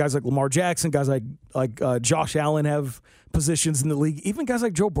reason why guys like Lamar Jackson, guys like Josh Allen have positions in the league. Even guys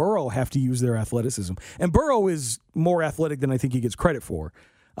like Joe Burrow have to use their athleticism. And Burrow is more athletic than I think he gets credit for.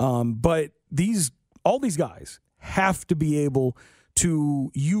 But all these guys have to be able to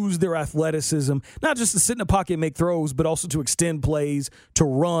use their athleticism, not just to sit in a pocket and make throws, but also to extend plays, to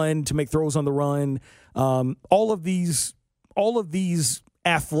run, to make throws on the run. All of these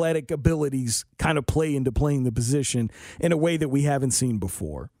athletic abilities kind of play into playing the position in a way that we haven't seen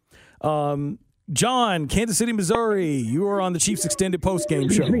before. John, Kansas City, Missouri, you are on the Chiefs Extended Postgame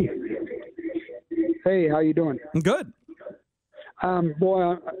Show. Hey, how you doing? I'm good.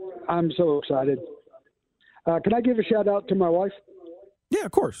 Boy, I'm so excited. Can I give a shout out to my wife? Yeah,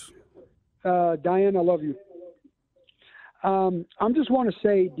 of course. Diane, I love you. I just want to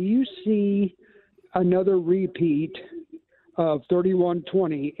say, do you see another repeat of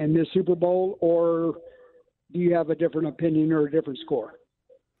 31-20 in this Super Bowl, or do you have a different opinion or a different score?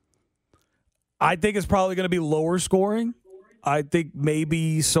 I think it's probably going to be lower scoring. I think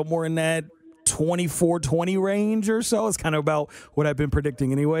maybe somewhere in that 24-20 range or so. It's kind of about what I've been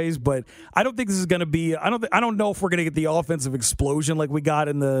predicting anyways, but I don't think this is going to be I don't know if we're going to get the offensive explosion like we got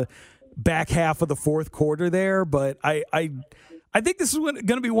in the back half of the fourth quarter there, but I think this is going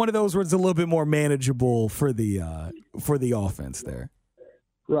to be one of those where it's a little bit more manageable for the offense there.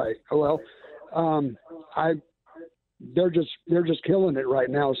 Right. Well, they're just killing it right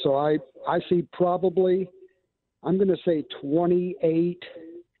now. So I see probably, I'm going to say 28-24.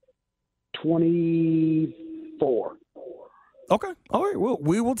 Okay. All right. Well,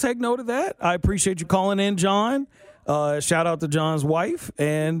 we will take note of that. I appreciate you calling in, John. Shout out to John's wife,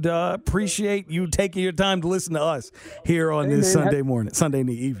 and appreciate you taking your time to listen to us here on this Sunday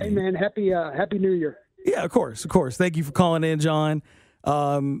evening. Hey, man, happy New Year. Yeah, of course. Thank you for calling in, John.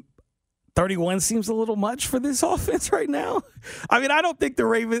 31 seems a little much for this offense right now. I mean, I don't think the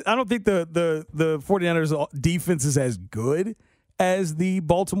 49ers defense is as good as the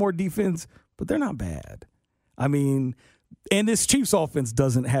Baltimore defense, but they're not bad. I mean, and this Chiefs offense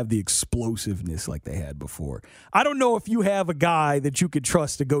doesn't have the explosiveness like they had before. I don't know if you have a guy that you could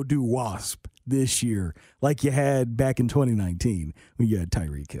trust to go do WASP this year like you had back in 2019 when you had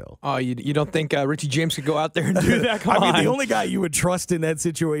Tyreek Hill. Oh, you don't think Richie James could go out there and do that? Come I mean, on. the only guy you would trust in that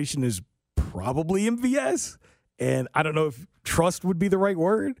situation is probably MVS. And I don't know if trust would be the right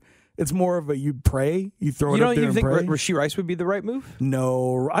word. It's more of a you pray, you throw it up there and pray. You don't even think Rashee Rice would be the right move?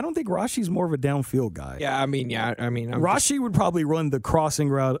 No, I don't think Rashi's more of a downfield guy. Rashee would probably run the crossing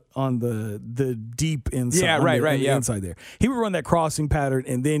route on the deep inside. Yeah, right, inside there. He would run that crossing pattern,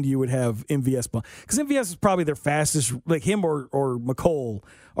 and then you would have MVS. Because MVS is probably their fastest, like him or McCole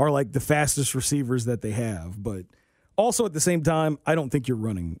are like the fastest receivers that they have. But also at the same time, I don't think you're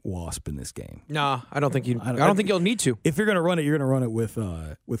running WASP in this game. No, I don't think you. I don't think you'll need to. If you're going to run it, you're going to run it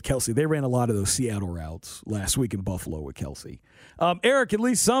with Kelsey. They ran a lot of those Seattle routes last week in Buffalo with Kelsey. Eric at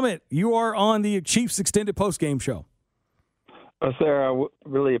Lee Summit, you are on the Chiefs Extended Postgame Show. Well, Sarah, I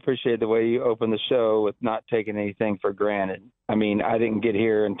really appreciate the way you opened the show with not taking anything for granted. I mean, I didn't get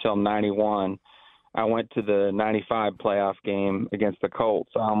here until 91. I went to the 95 playoff game against the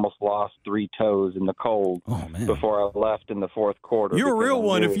Colts. I almost lost 3 toes in the cold before I left in the fourth quarter. You're a real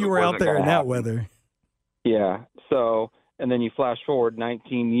one if you were out there in that weather. Yeah. So, and then you flash forward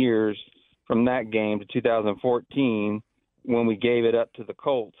 19 years from that game to 2014 when we gave it up to the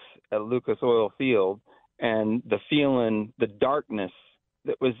Colts at Lucas Oil Field, and the feeling, the darkness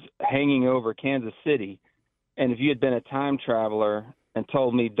that was hanging over Kansas City. And if you had been a time traveler and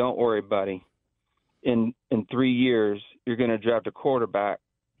told me, don't worry, buddy, in 3 years, you're going to draft a quarterback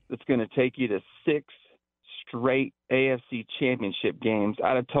that's going to take you to 6 straight AFC championship games,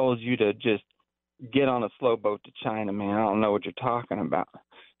 I'd have told you to just get on a slow boat to China, man. I don't know what you're talking about.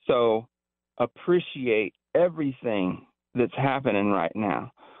 So appreciate everything that's happening right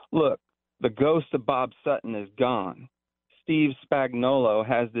now. Look, the ghost of Bob Sutton is gone. Steve Spagnuolo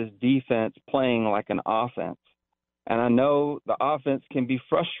has this defense playing like an offense. And I know the offense can be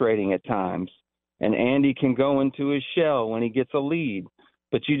frustrating at times. And Andy can go into his shell when he gets a lead.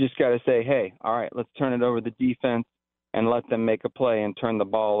 But you just got to say, hey, all right, let's turn it over to the defense and let them make a play and turn the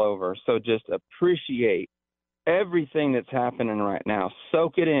ball over. So just appreciate everything that's happening right now.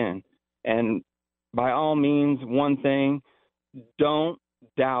 Soak it in. And by all means, one thing, don't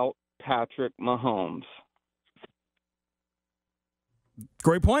doubt Patrick Mahomes.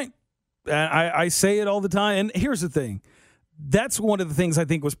 Great point. I say it all the time. And here's the thing. That's one of the things I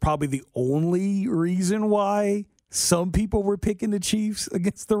think was probably the only reason why some people were picking the Chiefs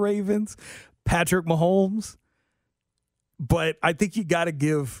against the Ravens, Patrick Mahomes. But I think you got to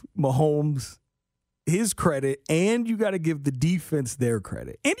give Mahomes his credit, and you got to give the defense their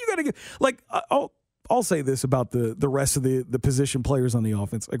credit. And you got to give, like, I'll say this about the rest of the position players on the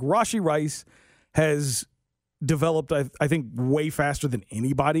offense. Like, Rashee Rice has developed, I think, way faster than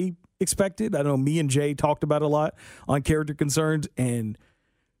anybody expected. I don't know, me and Jay talked about it a lot on character concerns, and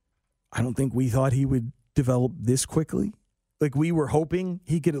I don't think we thought he would develop this quickly. Like, we were hoping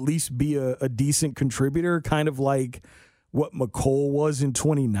he could at least be a decent contributor, kind of like what McCole was in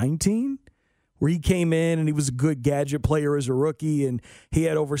 2019, where he came in and he was a good gadget player as a rookie, and he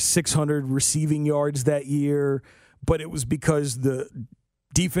had over 600 receiving yards that year, but it was because the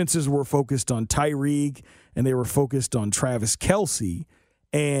defenses were focused on Tyreek and they were focused on Travis Kelce.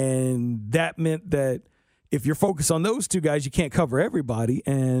 And that meant that if you're focused on those two guys, you can't cover everybody.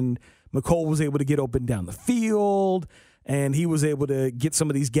 And McCole was able to get open down the field, and he was able to get some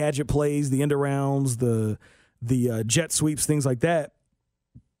of these gadget plays, the end arounds, the jet sweeps, things like that.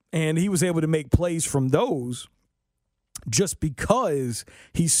 And he was able to make plays from those just because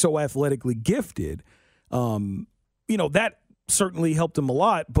he's so athletically gifted. That certainly helped him a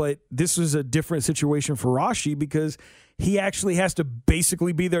lot, but this is a different situation for Rashee because he actually has to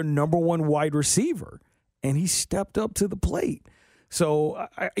basically be their number one wide receiver, and he stepped up to the plate. So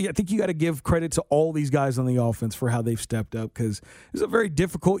I think you got to give credit to all these guys on the offense for how they've stepped up because it's a very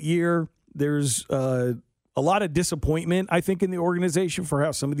difficult year. There's a lot of disappointment, I think, in the organization for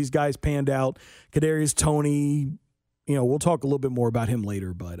how some of these guys panned out. Kadarius Toney, we'll talk a little bit more about him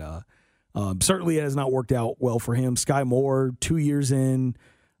later, but certainly it has not worked out well for him. Sky Moore, 2 years in,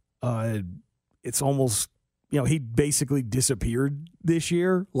 it's almost, he basically disappeared this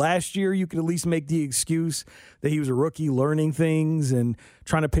year. Last year, you could at least make the excuse that he was a rookie learning things and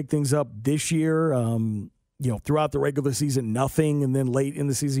trying to pick things up. This year, throughout the regular season, nothing. And then late in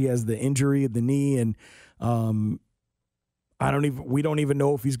the season, he has the injury at the knee. And we don't even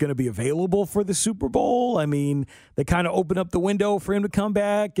know if he's going to be available for the Super Bowl. I mean, they kind of opened up the window for him to come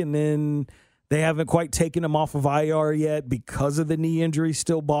back, and then They haven't quite taken him off of IR yet because of the knee injury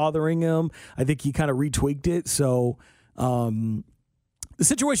still bothering him. I think he kind of retweaked it. So the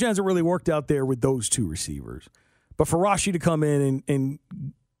situation hasn't really worked out there with those two receivers. But for Rashi to come in and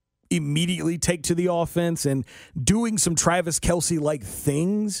immediately take to the offense and doing some Travis Kelce-like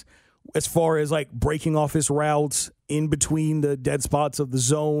things as far as like breaking off his routes in between the dead spots of the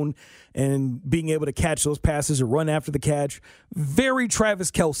zone and being able to catch those passes or run after the catch. Very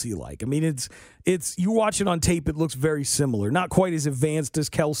Travis Kelce-like. I mean, it's you watch it on tape, it looks very similar. Not quite as advanced as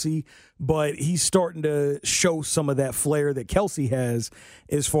Kelce, but he's starting to show some of that flair that Kelce has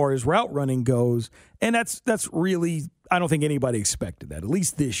as far as route running goes. And that's really, I don't think anybody expected that, at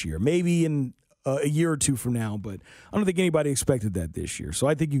least this year. Maybe in a year or two from now, but I don't think anybody expected that this year. So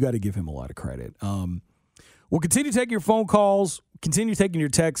I think you got to give him a lot of credit. We'll continue taking your phone calls, continue taking your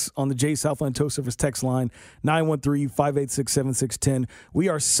texts on the Jay Southland Tow Service text line, 913-586-7610. We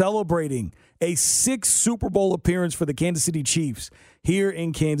are celebrating a 6th Super Bowl appearance for the Kansas City Chiefs here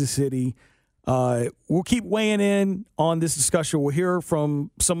in Kansas City. We'll keep weighing in on this discussion. We'll hear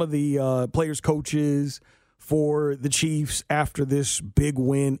from some of the players, coaches, for the Chiefs after this big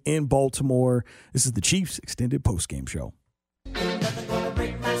win in Baltimore. This is the Chiefs Extended Postgame Show.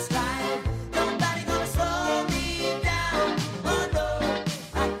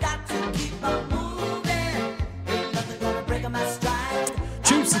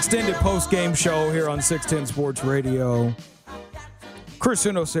 Chiefs Extended Postgame Show here on 610 Sports Radio. Chris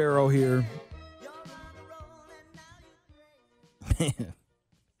Inocero here. Man,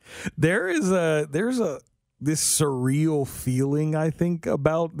 there's this surreal feeling, I think,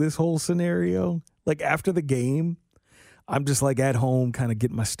 about this whole scenario. Like, after the game, I'm just, like, at home kind of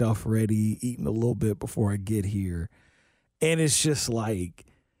getting my stuff ready, eating a little bit before I get here. And it's just, like,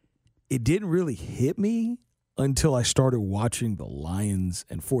 it didn't really hit me until I started watching the Lions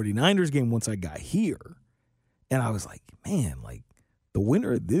and 49ers game once I got here. And I was like, man, like, the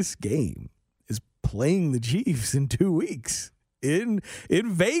winner of this game is playing the Chiefs in 2 weeks in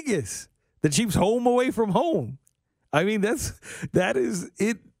Vegas. The Chiefs home away from home. I mean, that is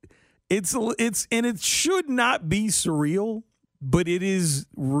it. It's and it should not be surreal, but it is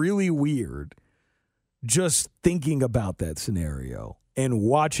really weird just thinking about that scenario and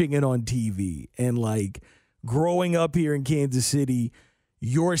watching it on TV and like growing up here in Kansas City,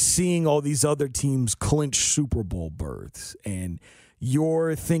 you're seeing all these other teams clinch Super Bowl berths and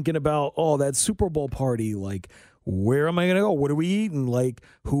you're thinking about, oh, that Super Bowl party, like, where am I going to go? What are we eating? Like,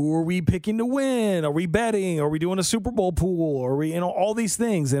 who are we picking to win? Are we betting? Are we doing a Super Bowl pool? Are we, all these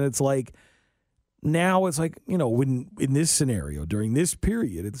things. And it's like, now it's like, when in this scenario, during this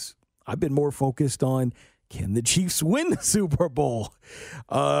period, I've been more focused on, can the Chiefs win the Super Bowl?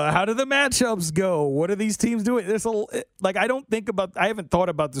 How do the matchups go? What are these teams doing? I haven't thought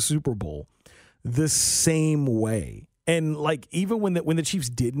about the Super Bowl the same way. And like, even when the Chiefs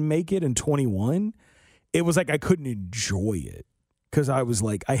didn't make it in 21, it was like I couldn't enjoy it because I was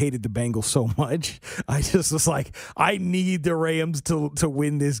like, I hated the Bengals so much. I just was like, I need the Rams to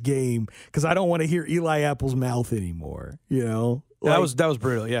win this game because I don't want to hear Eli Apple's mouth anymore, Like, that was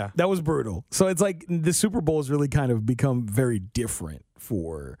brutal, yeah. That was brutal. So it's like the Super Bowl has really kind of become very different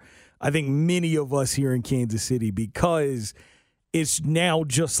for, I think, many of us here in Kansas City because it's now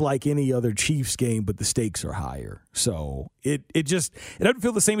just like any other Chiefs game, but the stakes are higher. So it doesn't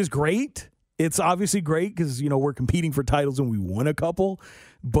feel the same as great. It's obviously great because, we're competing for titles and we won a couple.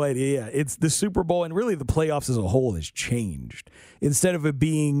 But, yeah, it's the Super Bowl and really the playoffs as a whole has changed. Instead of it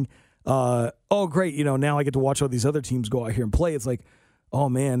being, oh, great, now I get to watch all these other teams go out here and play. It's like, oh,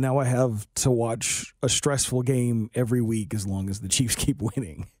 man, now I have to watch a stressful game every week as long as the Chiefs keep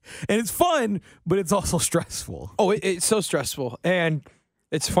winning. And it's fun, but it's also stressful. Oh, it's so stressful. And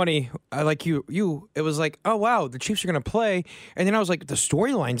it's funny. I like you. It was like, oh, wow, the Chiefs are going to play. And then I was like, the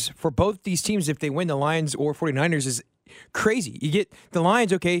storylines for both these teams, if they win the Lions or 49ers, is crazy. You get the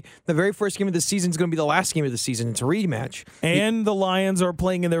Lions, okay, the very first game of the season is going to be the last game of the season. It's a rematch. And the Lions are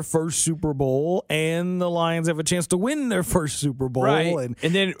playing in their first Super Bowl, and the Lions have a chance to win their first Super Bowl. Right.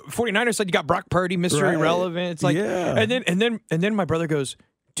 And then 49ers said you got Brock Purdy, Mr. Right. Irrelevant. It's like, yeah. And then my brother goes,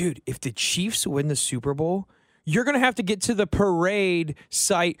 dude, if the Chiefs win the Super Bowl, you're going to have to get to the parade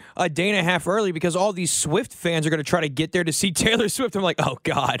site a day and a half early because all these Swift fans are going to try to get there to see Taylor Swift. I'm like, oh,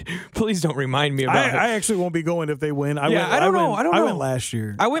 God, please don't remind me about it. I actually won't be going if they win. I don't know. I went last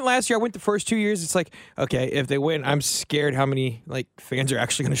year. I went last year. I went the first 2 years. It's like, okay, if they win, I'm scared how many fans are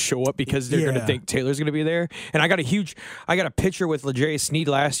actually going to show up because they're going to think Taylor's going to be there. And I got a picture with L'Jarius Sneed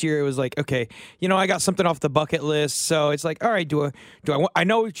last year. It was like, okay, I got something off the bucket list. So it's like, all right, I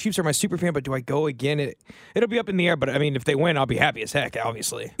know Chiefs are my super fan, but do I go again? It'll be up in the air, but I mean, if they win, I'll be happy as heck,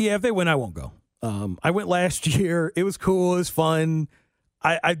 obviously. Yeah, if they win, I won't go. I went last year. It was cool. It was fun.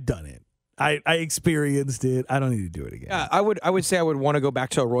 I've done it. I experienced it. I don't need to do it again. Yeah, I would say I would want to go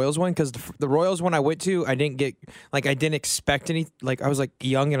back to a Royals one because the Royals one I went to, I didn't expect any. Like I was like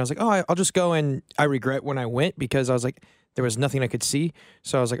young and I was like, oh, I'll just go, and I regret when I went because I was like there was nothing I could see.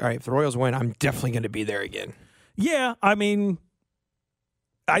 So I was like, all right, if the Royals win, I'm definitely going to be there again. Yeah, I mean,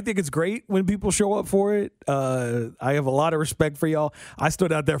 I think it's great when people show up for it. I have a lot of respect for y'all. I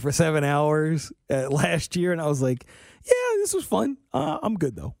stood out there for 7 hours last year, and I was like, yeah, this was fun. I'm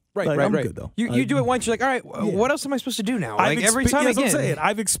good though. Right. I'm good though. You do it once, you're like, all right, what else am I supposed to do now? Like every time that's again. what I'm saying.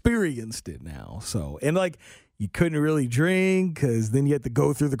 I've experienced it now. So, and like, you couldn't really drink because then you had to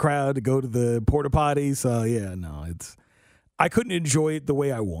go through the crowd to go to the porta potty. So yeah, no, I couldn't enjoy it the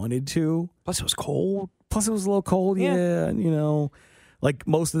way I wanted to. Plus it was cold. Plus it was a little cold. Yeah. And, like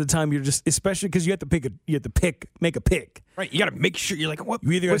most of the time you're just, especially because you have to make a pick. Right. You got to make sure you're like, what?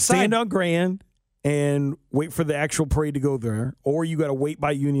 You either got to stand on Grand and wait for the actual parade to go there, or you got to wait by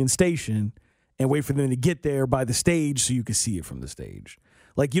Union Station and wait for them to get there by the stage so you can see it from the stage.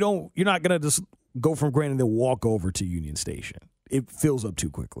 Like you're not gonna just go from Grand and then walk over to Union Station. It fills up too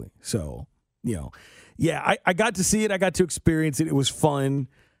quickly. So, yeah, I got to see it. I got to experience it. It was fun.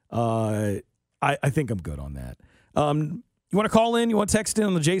 I think I'm good on that. You want to call in? You want to text in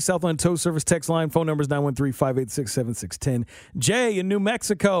on the Jay Southland Tow Service text line? Phone number is 913-586-7610. Jay in New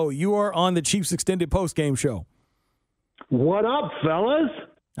Mexico, you are on the Chiefs Extended Postgame Show. What up, fellas?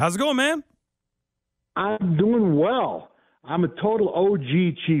 How's it going, man? I'm doing well. I'm a total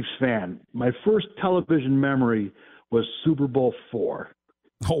OG Chiefs fan. My first television memory was Super Bowl IV.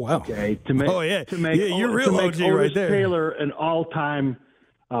 Oh, wow. Okay, you're real OG Otis right there. Taylor an all-time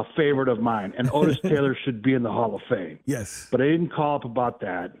favorite of mine, and Otis Taylor should be in the Hall of Fame. Yes. But I didn't call up about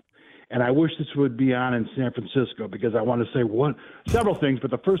that, and I wish this would be on in San Francisco because I want to say several things, but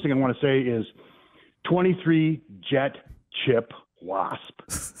the first thing I want to say is 23 Jet Chip Wasp.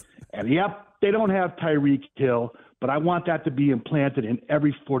 And, yep, they don't have Tyreek Hill, but I want that to be implanted in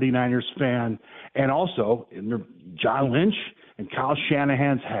every 49ers fan, and also in John Lynch and Kyle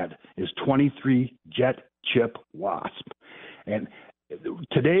Shanahan's head is 23 Jet Chip Wasp. And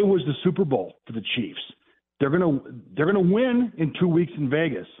today was the Super Bowl for the Chiefs. They're gonna win in 2 weeks in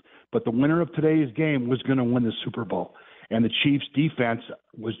Vegas, but the winner of today's game was going to win the Super Bowl. And the Chiefs' defense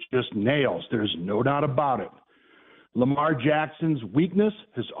was just nails. There's no doubt about it. Lamar Jackson's weakness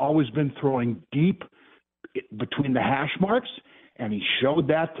has always been throwing deep between the hash marks, and he showed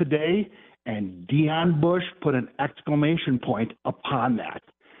that today. And Deion Bush put an exclamation point upon that.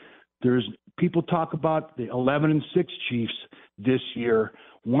 People talk about the 11-6 Chiefs this year.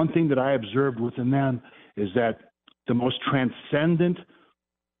 One thing that I observed within them is that the most transcendent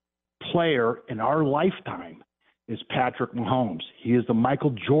player in our lifetime is Patrick Mahomes. He is the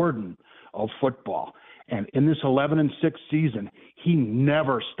Michael Jordan of football. And in this 11-6 season, he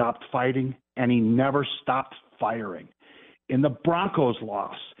never stopped fighting and he never stopped firing. In the Broncos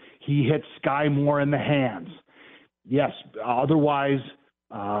loss, he hit Sky Moore in the hands. Yes, otherwise,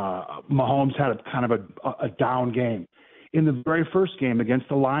 Mahomes had a kind of a down game. In the very first game against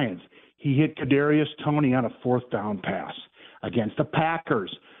the Lions, he hit Kadarius Toney on a fourth down pass. Against the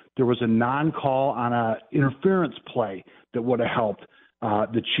Packers, there was a non-call on an interference play that would have helped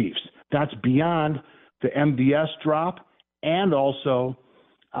the Chiefs. That's beyond the MVS drop and also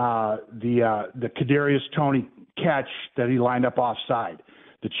the Kadarius Toney catch that he lined up offside.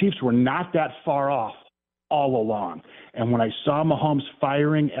 The Chiefs were not that far off all along. And when I saw Mahomes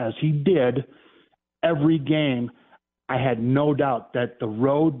firing as he did every game, I had no doubt that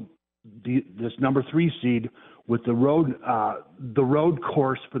this number 3 seed with the road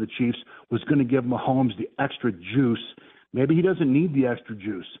course for the Chiefs was going to give Mahomes the extra juice. Maybe he doesn't need the extra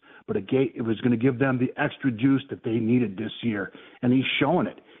juice, but it was going to give them the extra juice that they needed this year, and he's showing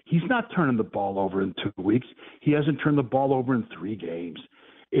it. He's not turning the ball over in 2 weeks. He hasn't turned the ball over in 3 games.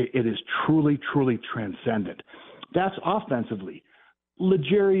 It is truly, truly transcendent. That's offensively.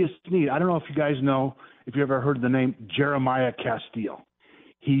 L'Jarius Sneed, I don't know if you guys know, if you ever heard of the name Jeremiah Castile.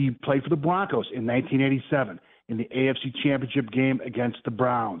 He played for the Broncos in 1987 in the AFC Championship game against the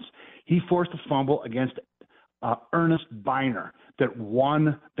Browns. He forced a fumble against Ernest Biner that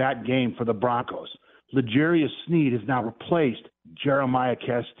won that game for the Broncos. L'Jarius Sneed has now replaced Jeremiah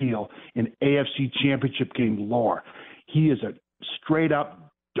Castile in AFC Championship game lore. He is a straight-up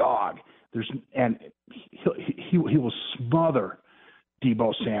dog. He will smother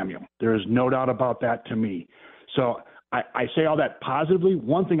Deebo Samuel. There is no doubt about that to me. So I say all that positively.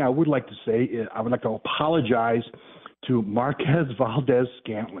 One thing I would like to say is I would like to apologize to Marquez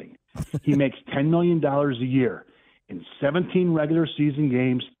Valdez-Scantling. He makes $10 million a year. In 17 regular season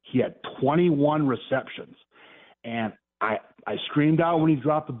games, He had 21 receptions. And I screamed out when he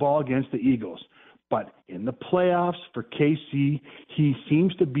dropped the ball against the Eagles. But in the playoffs for KC, he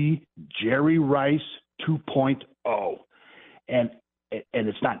seems to be Jerry Rice 2.0. And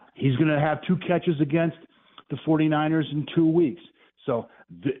it's not – he's going to have 2 catches against the 49ers in 2 weeks. So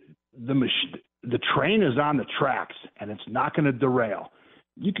the train is on the tracks, and it's not going to derail.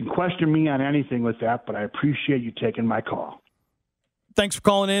 You can question me on anything with that, but I appreciate you taking my call. Thanks for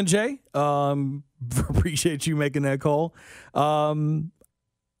calling in, Jay. Appreciate you making that call.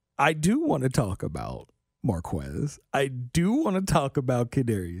 I do want to talk about Marquez. I do want to talk about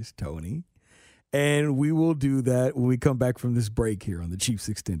Kadarius Toney. And we will do that when we come back from this break here on the Chiefs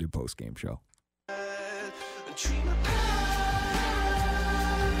Extended Postgame Show.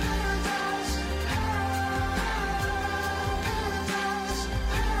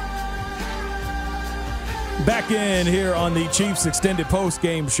 Back in here on the Chiefs Extended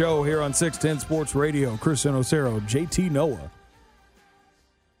Postgame Show here on 610 Sports Radio. Chris Inocero, JT Noah.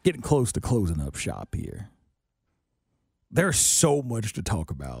 Getting close to closing up shop here. There's so much to talk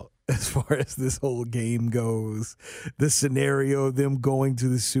about as far as this whole game goes. The scenario of them going to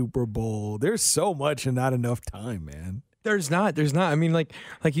the Super Bowl. There's so much and not enough time, man. There's not. I mean, like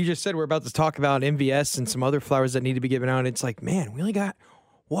you just said, we're about to talk about MVS and some other flowers that need to be given out. It's like, man, we only got,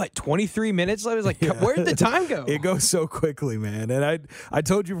 23 minutes? I was like, where'd the time go? It goes so quickly, man. And I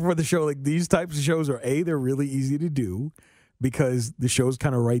told you before the show, like, these types of shows are, they're really easy to do because the shows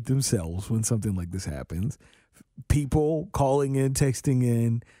kind of write themselves when something like this happens. People calling in, texting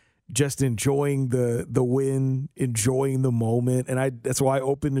in, just enjoying the win, enjoying the moment. And that's why I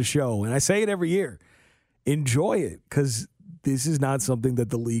open the show. And I say it every year. Enjoy it, because this is not something that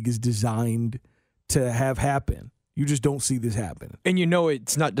the league is designed to have happen. You just don't see this happen. And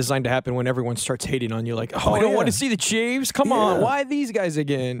it's not designed to happen when everyone starts hating on you like, I don't want to see the Chiefs. Come on, why these guys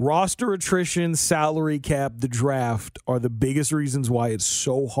again? Roster attrition, salary cap, the draft are the biggest reasons why it's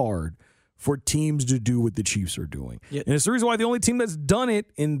so hard for teams to do what the Chiefs are doing. Yep. And it's the reason why the only team that's done it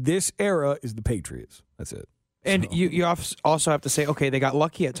in this era is the Patriots. That's it. And you also have to say, okay, they got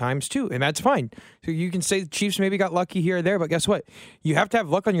lucky at times too, and that's fine. So you can say the Chiefs maybe got lucky here or there, but guess what? You have to have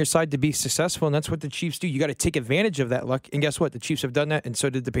luck on your side to be successful, and that's what the Chiefs do. You got to take advantage of that luck, and guess what? The Chiefs have done that, and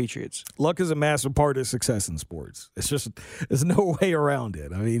so did the Patriots. Luck is a massive part of success in sports. There's no way around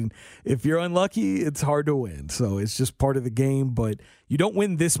it. I mean, if you're unlucky, it's hard to win. So it's just part of the game, but you don't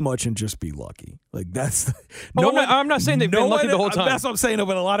win this much and just be lucky. Like, that's I'm not saying they've been lucky the whole time. That's what I'm saying,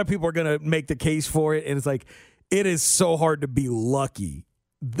 but a lot of people are going to make the case for it, and it's like, it is so hard to be lucky,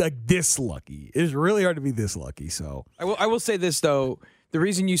 like this lucky. It is really hard to be this lucky. So I will say this, though. The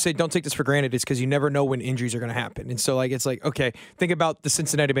reason you say don't take this for granted is because you never know when injuries are going to happen. And so, it's like, okay, think about the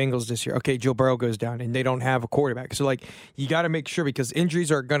Cincinnati Bengals this year. Okay, Joe Burrow goes down, and they don't have a quarterback. So, you got to make sure, because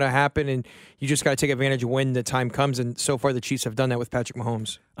injuries are going to happen, and you just got to take advantage when the time comes. And so far, the Chiefs have done that with Patrick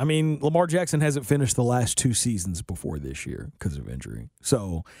Mahomes. I mean, Lamar Jackson hasn't finished the last 2 seasons before this year because of injury.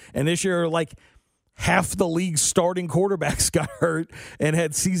 So, and this year, half the league's starting quarterbacks got hurt and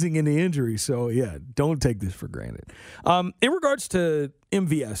had season-ending injuries. So, yeah, don't take this for granted. In regards to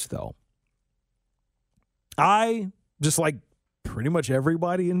MVS, though, I, just like pretty much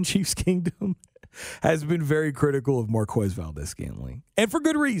everybody in Chiefs Kingdom, has been very critical of Marquez Valdes-Scantling. And for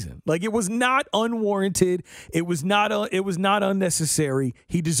good reason. It was not unwarranted. It was not unnecessary.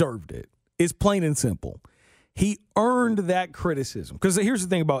 He deserved it. It's plain and simple. He earned that criticism. Because here's the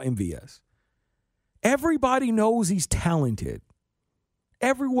thing about MVS. Everybody knows he's talented.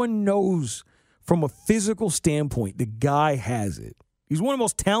 Everyone knows from a physical standpoint the guy has it. He's one of the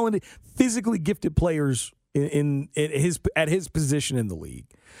most talented, physically gifted players at his position in the league.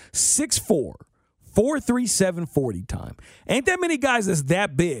 6'4", 4.37 40 time. Ain't that many guys that's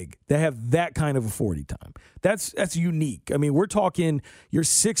that big that have that kind of a 40 time. That's unique. I mean, we're talking you're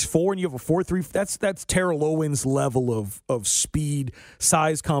 6'4" and you have a 4.3. That's Terrell Owens' level of speed,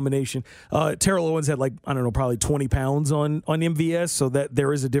 size combination. Terrell Owens had probably 20 pounds on MVS, so that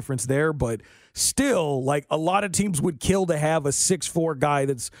there is a difference there. But still, a lot of teams would kill to have a 6'4" guy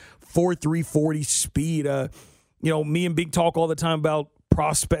that's 4.3 40 speed. Me and Big talk all the time about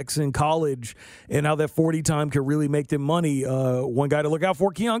prospects in college and how that 40 time could really make them money. One guy to look out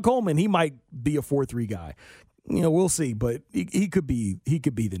for, Keon Coleman. He might be a 4.3 guy. We'll see, but he could be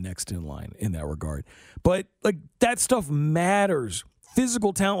the next in line in that regard. But that stuff matters.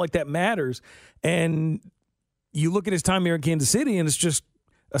 Physical talent like that matters. And you look at his time here in Kansas City, and it's just,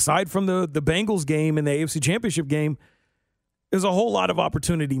 aside from the Bengals game and the AFC Championship game, there's a whole lot of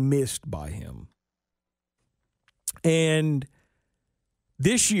opportunity missed by him. And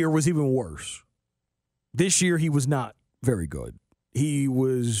this year was even worse. This year he was not very good. he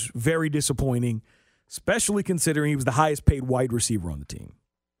was very disappointing, especially considering he was the highest paid wide receiver on the team.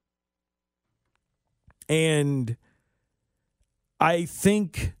 And I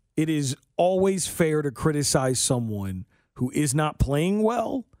think it is always fair to criticize someone who is not playing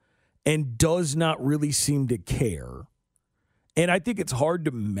well and does not really seem to care. And I think it's hard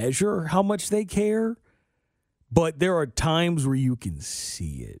to measure how much they care, but there are times where you can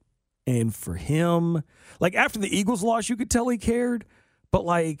see it. And for him, like after the Eagles loss, you could tell he cared. But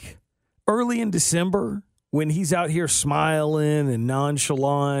like early in December, when he's out here smiling and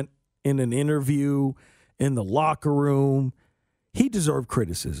nonchalant in an interview in the locker room, he deserved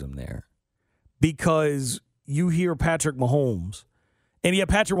criticism there. Because you hear Patrick Mahomes, and yeah,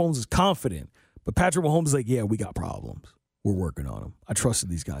 Patrick Mahomes is confident, but Patrick Mahomes is like, yeah, we got problems. We're working on them. I trusted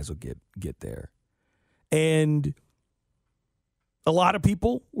these guys will get there. And a lot of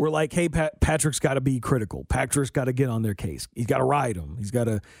people were like, hey, Patrick's got to be critical. Patrick's got to get on their case. He's got to ride them. He's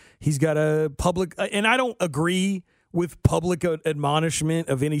got a public, and I don't agree with public admonishment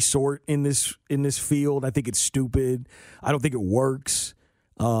of any sort in this field. I think it's stupid. I don't think it works.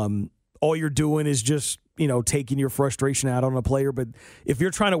 All you're doing is just, taking your frustration out on a player. But if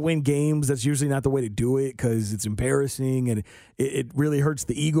you're trying to win games, that's usually not the way to do it because it's embarrassing and it really hurts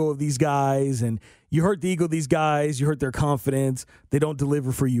the ego of these guys. And you hurt the ego of these guys, you hurt their confidence. They don't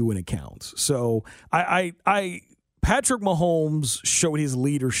deliver for you when it counts. So Patrick Mahomes showed his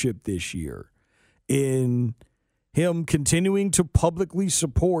leadership this year in him continuing to publicly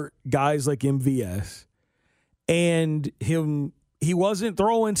support guys like MVS and he wasn't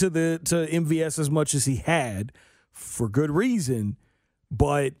throwing to MVS as much as he had for good reason.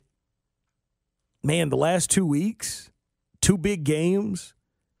 But, man, the last 2 weeks, 2 big games,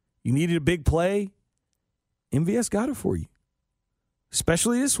 you needed a big play, MVS got it for you,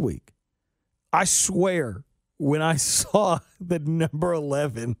 especially this week. I swear, when I saw that number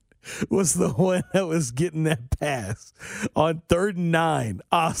 11 was the one that was getting that pass on 3rd and 9,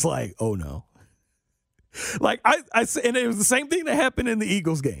 I was like, oh, no. Like and it was the same thing that happened in the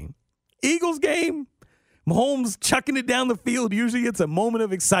Eagles game. Mahomes chucking it down the field. Usually it's a moment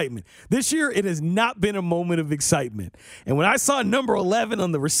of excitement. This year, it has not been a moment of excitement. And when I saw number 11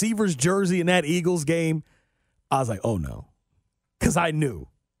 on the receiver's jersey in that Eagles game, I was like, oh no. Because I knew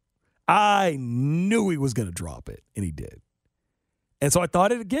he was going to drop it, and he did. And so I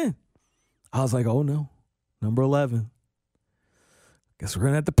thought it again. I was like, oh no, number 11. Guess we're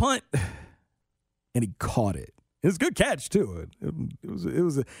going to have to punt. And he caught it. It was a good catch too.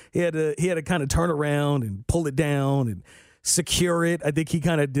 He had to kind of turn around and pull it down and secure it. I think he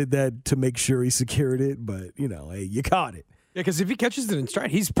kind of did that to make sure he secured it. But hey, you caught it. Yeah, because if he catches it in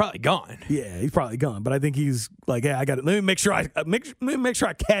stride, he's probably gone. Yeah, he's probably gone. But I think he's like, yeah, I got it. Let me make sure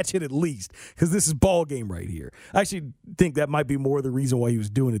I catch it at least because this is ball game right here. I actually think that might be more of the reason why he was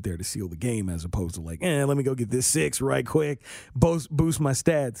doing it there to seal the game as opposed to like, let me go get this 6 right quick, boost my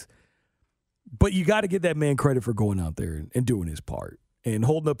stats. But you got to give that man credit for going out there and doing his part and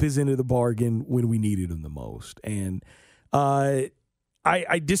holding up his end of the bargain when we needed him the most. And I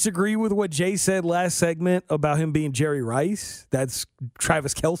disagree with what Jay said last segment about him being Jerry Rice. That's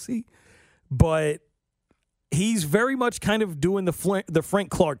Travis Kelce. But he's very much kind of doing the Frank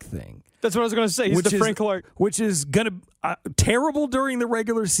Clark thing. That's what I was going to say. He's the Frank Clark. Which is going to terrible during the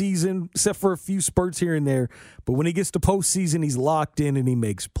regular season, except for a few spurts here and there. But when he gets to postseason, he's locked in and he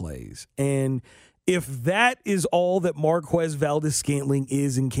makes plays. And if that is all that Marquez Valdes-Scantling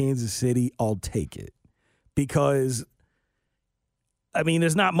is in Kansas City, I'll take it. Because,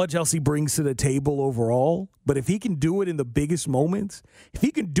 there's not much else he brings to the table overall. But if he can do it in the biggest moments, if he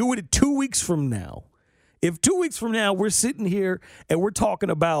can do it 2 weeks from now, if 2 weeks from now we're sitting here and we're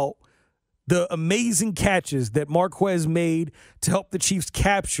talking about the amazing catches that Marquez made to help the Chiefs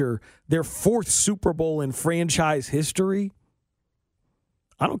capture their 4th Super Bowl in franchise history,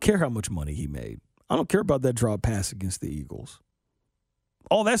 I don't care how much money he made. I don't care about that drop pass against the Eagles.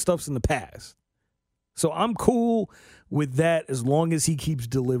 All that stuff's in the past. So I'm cool with that as long as he keeps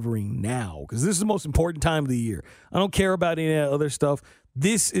delivering now because this is the most important time of the year. I don't care about any of that other stuff.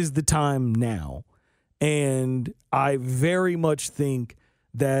 This is the time now. And I very much think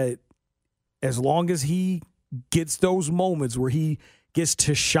that as long as he gets those moments where he gets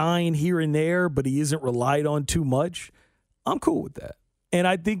to shine here and there, but he isn't relied on too much, I'm cool with that. And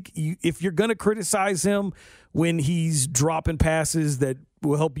I think if you're going to criticize him when he's dropping passes that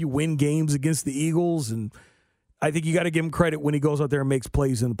will help you win games against the Eagles, and I think you got to give him credit when he goes out there and makes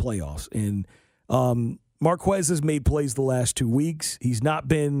plays in the playoffs. And Marquez has made plays the last 2 weeks. He's not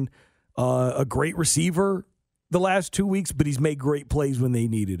been a great receiver the last 2 weeks, but he's made great plays when they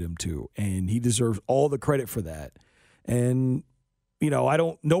needed him to, and he deserves all the credit for that. And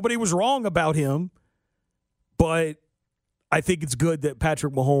nobody was wrong about him, but I think it's good that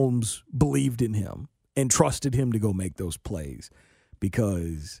Patrick Mahomes believed in him and trusted him to go make those plays,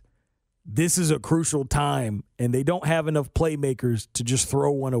 because this is a crucial time and they don't have enough playmakers to just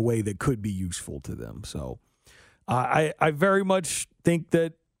throw one away that could be useful to them. So I very much think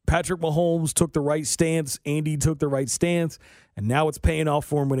that Patrick Mahomes took the right stance. Andy took the right stance, and now it's paying off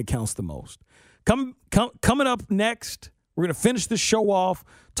for him when it counts the most. Coming up next, we're going to finish the show off,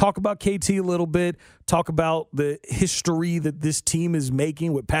 talk about KT a little bit, talk about the history that this team is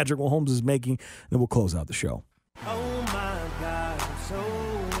making, what Patrick Mahomes is making, and then we'll close out the show. Oh my God, I'm so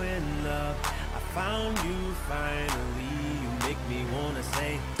in love. I found you finally. You make me want to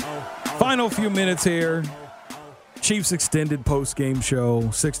say, Final few minutes here. Chiefs extended post-game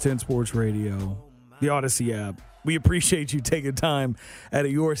show, 610 Sports Radio, the Odyssey app. We appreciate you taking time out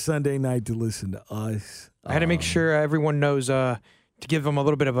of your Sunday night to listen to us. I had to make sure everyone knows to give them a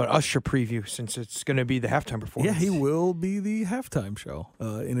little bit of an Usher preview, since it's going to be the halftime performance. Yeah, he will be the halftime show,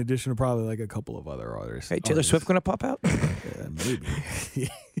 in addition to probably like a couple of other artists. Hey, Taylor Swift going to pop out? Yeah, maybe.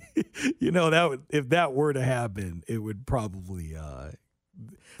 If that were to happen, it would probably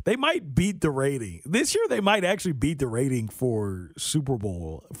they might beat the rating. This year they might actually beat the rating for the Super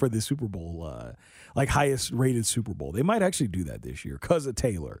Bowl, like highest rated Super Bowl. They might actually do that this year because of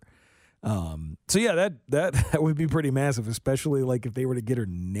Taylor. So yeah, that would be pretty massive, especially like if they were to get her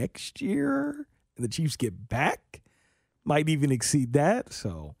next year and the Chiefs get back, might even exceed that.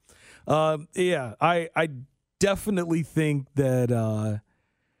 So, yeah, I definitely think that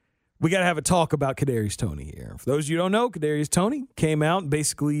we got to have a talk about Kadarius Toney here. For those of you who don't know, Kadarius Toney came out and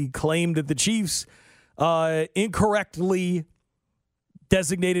basically claimed that the Chiefs incorrectly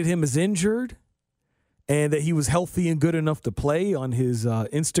designated him as injured, and that he was healthy and good enough to play on his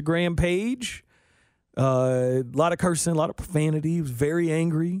Instagram page. A lot of cursing, a lot of profanity. He was very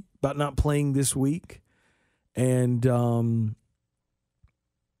angry about not playing this week. And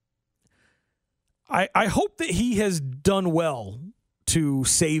I hope that he has done well to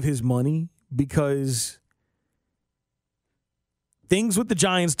save his money, because things with the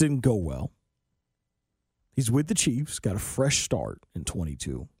Giants didn't go well. He's with the Chiefs, got a fresh start in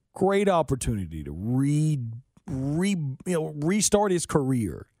 22. Great opportunity to restart his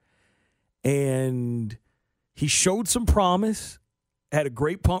career. And he showed some promise, had a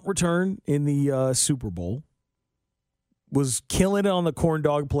great punt return in the Super Bowl, was killing it on the corn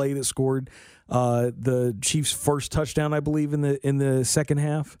dog play that scored the Chiefs' first touchdown, I believe, in the second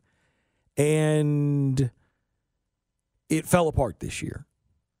half. And it fell apart this year.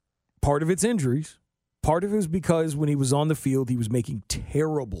 Part of it's injuries. Part of it was because when he was on the field, he was making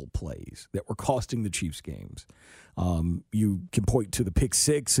terrible plays that were costing the Chiefs games. You can point to the pick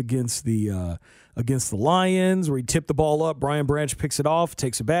six against the Lions, where he tipped the ball up. Brian Branch picks it off,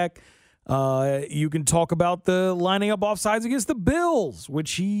 takes it back. You can talk about the lining up offsides against the Bills,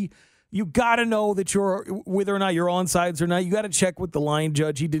 which you got to know that whether or not you're onside or not. You got to check with the line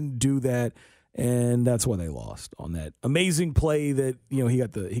judge. He didn't do that, and that's why they lost on that amazing play that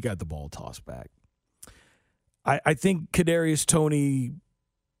he got the ball tossed back. I think Kadarius Toney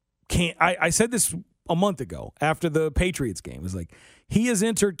can't. I said this a month ago after the Patriots game. It was like, he has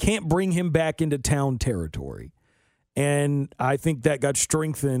entered can't bring him back into town territory. And I think that got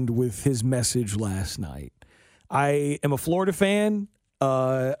strengthened with his message last night. I am a Florida fan.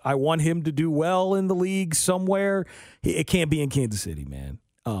 I want him to do well in the league somewhere. It can't be in Kansas City, man.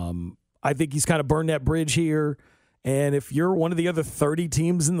 I think he's kind of burned that bridge here. And if you're one of the other 30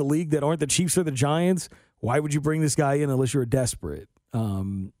 teams in the league that aren't the Chiefs or the Giants, why would you bring this guy in unless you're desperate?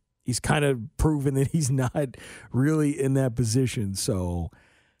 He's kind of proven that he's not really in that position. So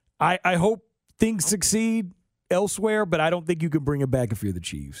I hope things succeed elsewhere, but I don't think you can bring him back if you're the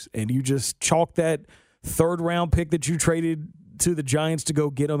Chiefs. And you just chalk that third-round pick that you traded to the Giants to go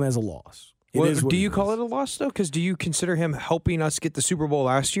get him as a loss. Do you call it a loss, though? Because do you consider him helping us get the Super Bowl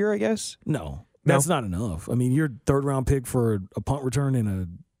last year, I guess? No, that's not enough. I mean, your third-round pick for a punt return and a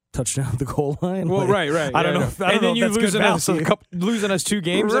touchdown at the goal line. Well, right. I don't know. And then you losing us 2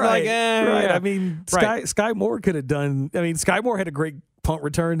 games. Right. Right. I mean, Sky Moore could have done. I mean, Sky Moore had a great punt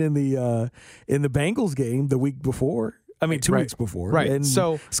return in the Bengals game the week before. I mean, 2 weeks before. Right. And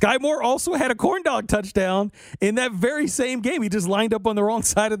so Sky Moore also had a corn dog touchdown in that very same game. He just lined up on the wrong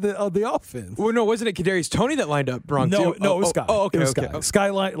side of the offense. Well, no, wasn't it Kadarius Toney that lined up wrong? No, too? it was Sky. Oh, okay. It was Sky. Sky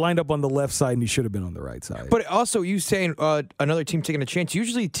lined up on the left side, and he should have been on the right side. But also, you saying another team taking a chance.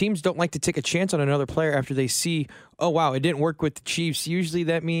 Usually, teams don't like to take a chance on another player after they see, oh, wow, it didn't work with the Chiefs. Usually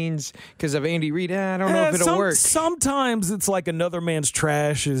that means because of Andy Reid, I don't know if it'll work. Sometimes it's like another man's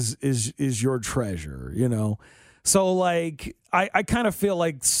trash is your treasure, So, like, I kind of feel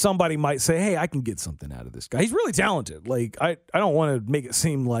like somebody might say, hey, I can get something out of this guy. He's really talented. Like, I don't want to make it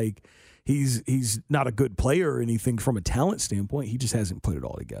seem like he's not a good player or anything from a talent standpoint. He just hasn't put it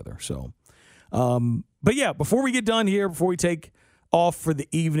all together. So, but yeah, before we get done here, before we take off for the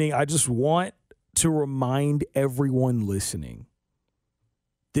evening, I just want to remind everyone listening,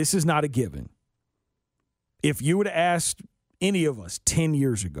 this is not a given. If you would have asked any of us 10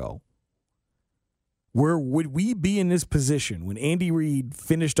 years ago, where would we be in this position when Andy Reid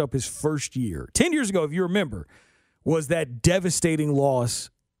finished up his first year? 10 years ago, if you remember, was that devastating loss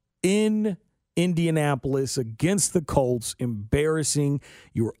in Indianapolis against the Colts, embarrassing.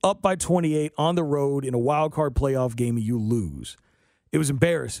 You were up by 28 on the road in a wild card playoff game and you lose. It was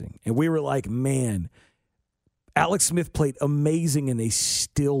embarrassing. And we were like, man, Alex Smith played amazing and they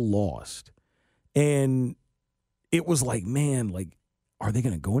still lost. And it was like, man, like, are they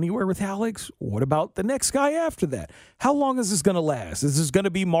going to go anywhere with Alex? What about the next guy after that? How long is this going to last? Is this going to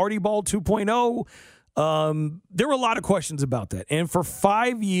be Marty Ball 2.0? There were a lot of questions about that. And for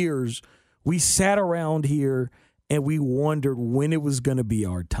 5 years, we sat around here and we wondered when it was going to be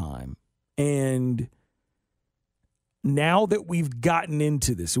our time. And now that we've gotten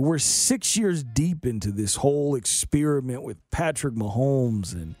into this, we're 6 years deep into this whole experiment with Patrick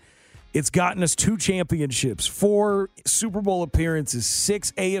Mahomes, and it's gotten us 2 championships, 4 Super Bowl appearances,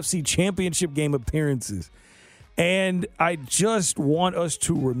 6 AFC championship game appearances. And I just want us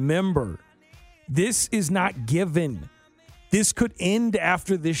to remember, this is not given. This could end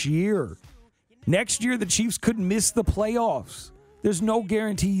after this year. Next year, the Chiefs could miss the playoffs. There's no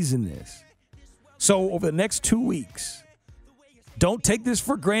guarantees in this. So over the next 2 weeks, don't take this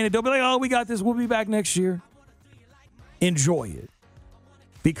for granted. Don't be like, oh, we got this. We'll be back next year. Enjoy it.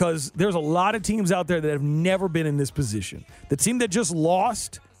 Because there's a lot of teams out there that have never been in this position. The team that just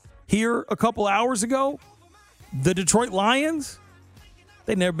lost here a couple hours ago, the Detroit Lions,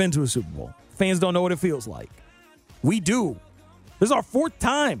 they've never been to a Super Bowl. Fans don't know what it feels like. We do. This is our 4th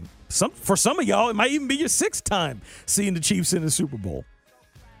time. For some of y'all, it might even be your 6th time seeing the Chiefs in the Super Bowl.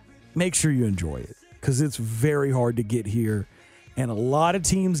 Make sure you enjoy it because it's very hard to get here. And a lot of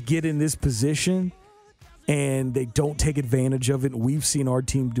teams get in this position and they don't take advantage of it. And we've seen our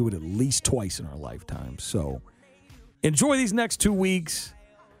team do it at least twice in our lifetime. So enjoy these next 2 weeks.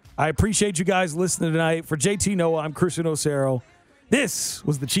 I appreciate you guys listening tonight. For JT Noah, I'm Christian Osero. This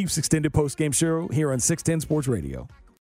was the Chiefs Extended Postgame Show here on 610 Sports Radio.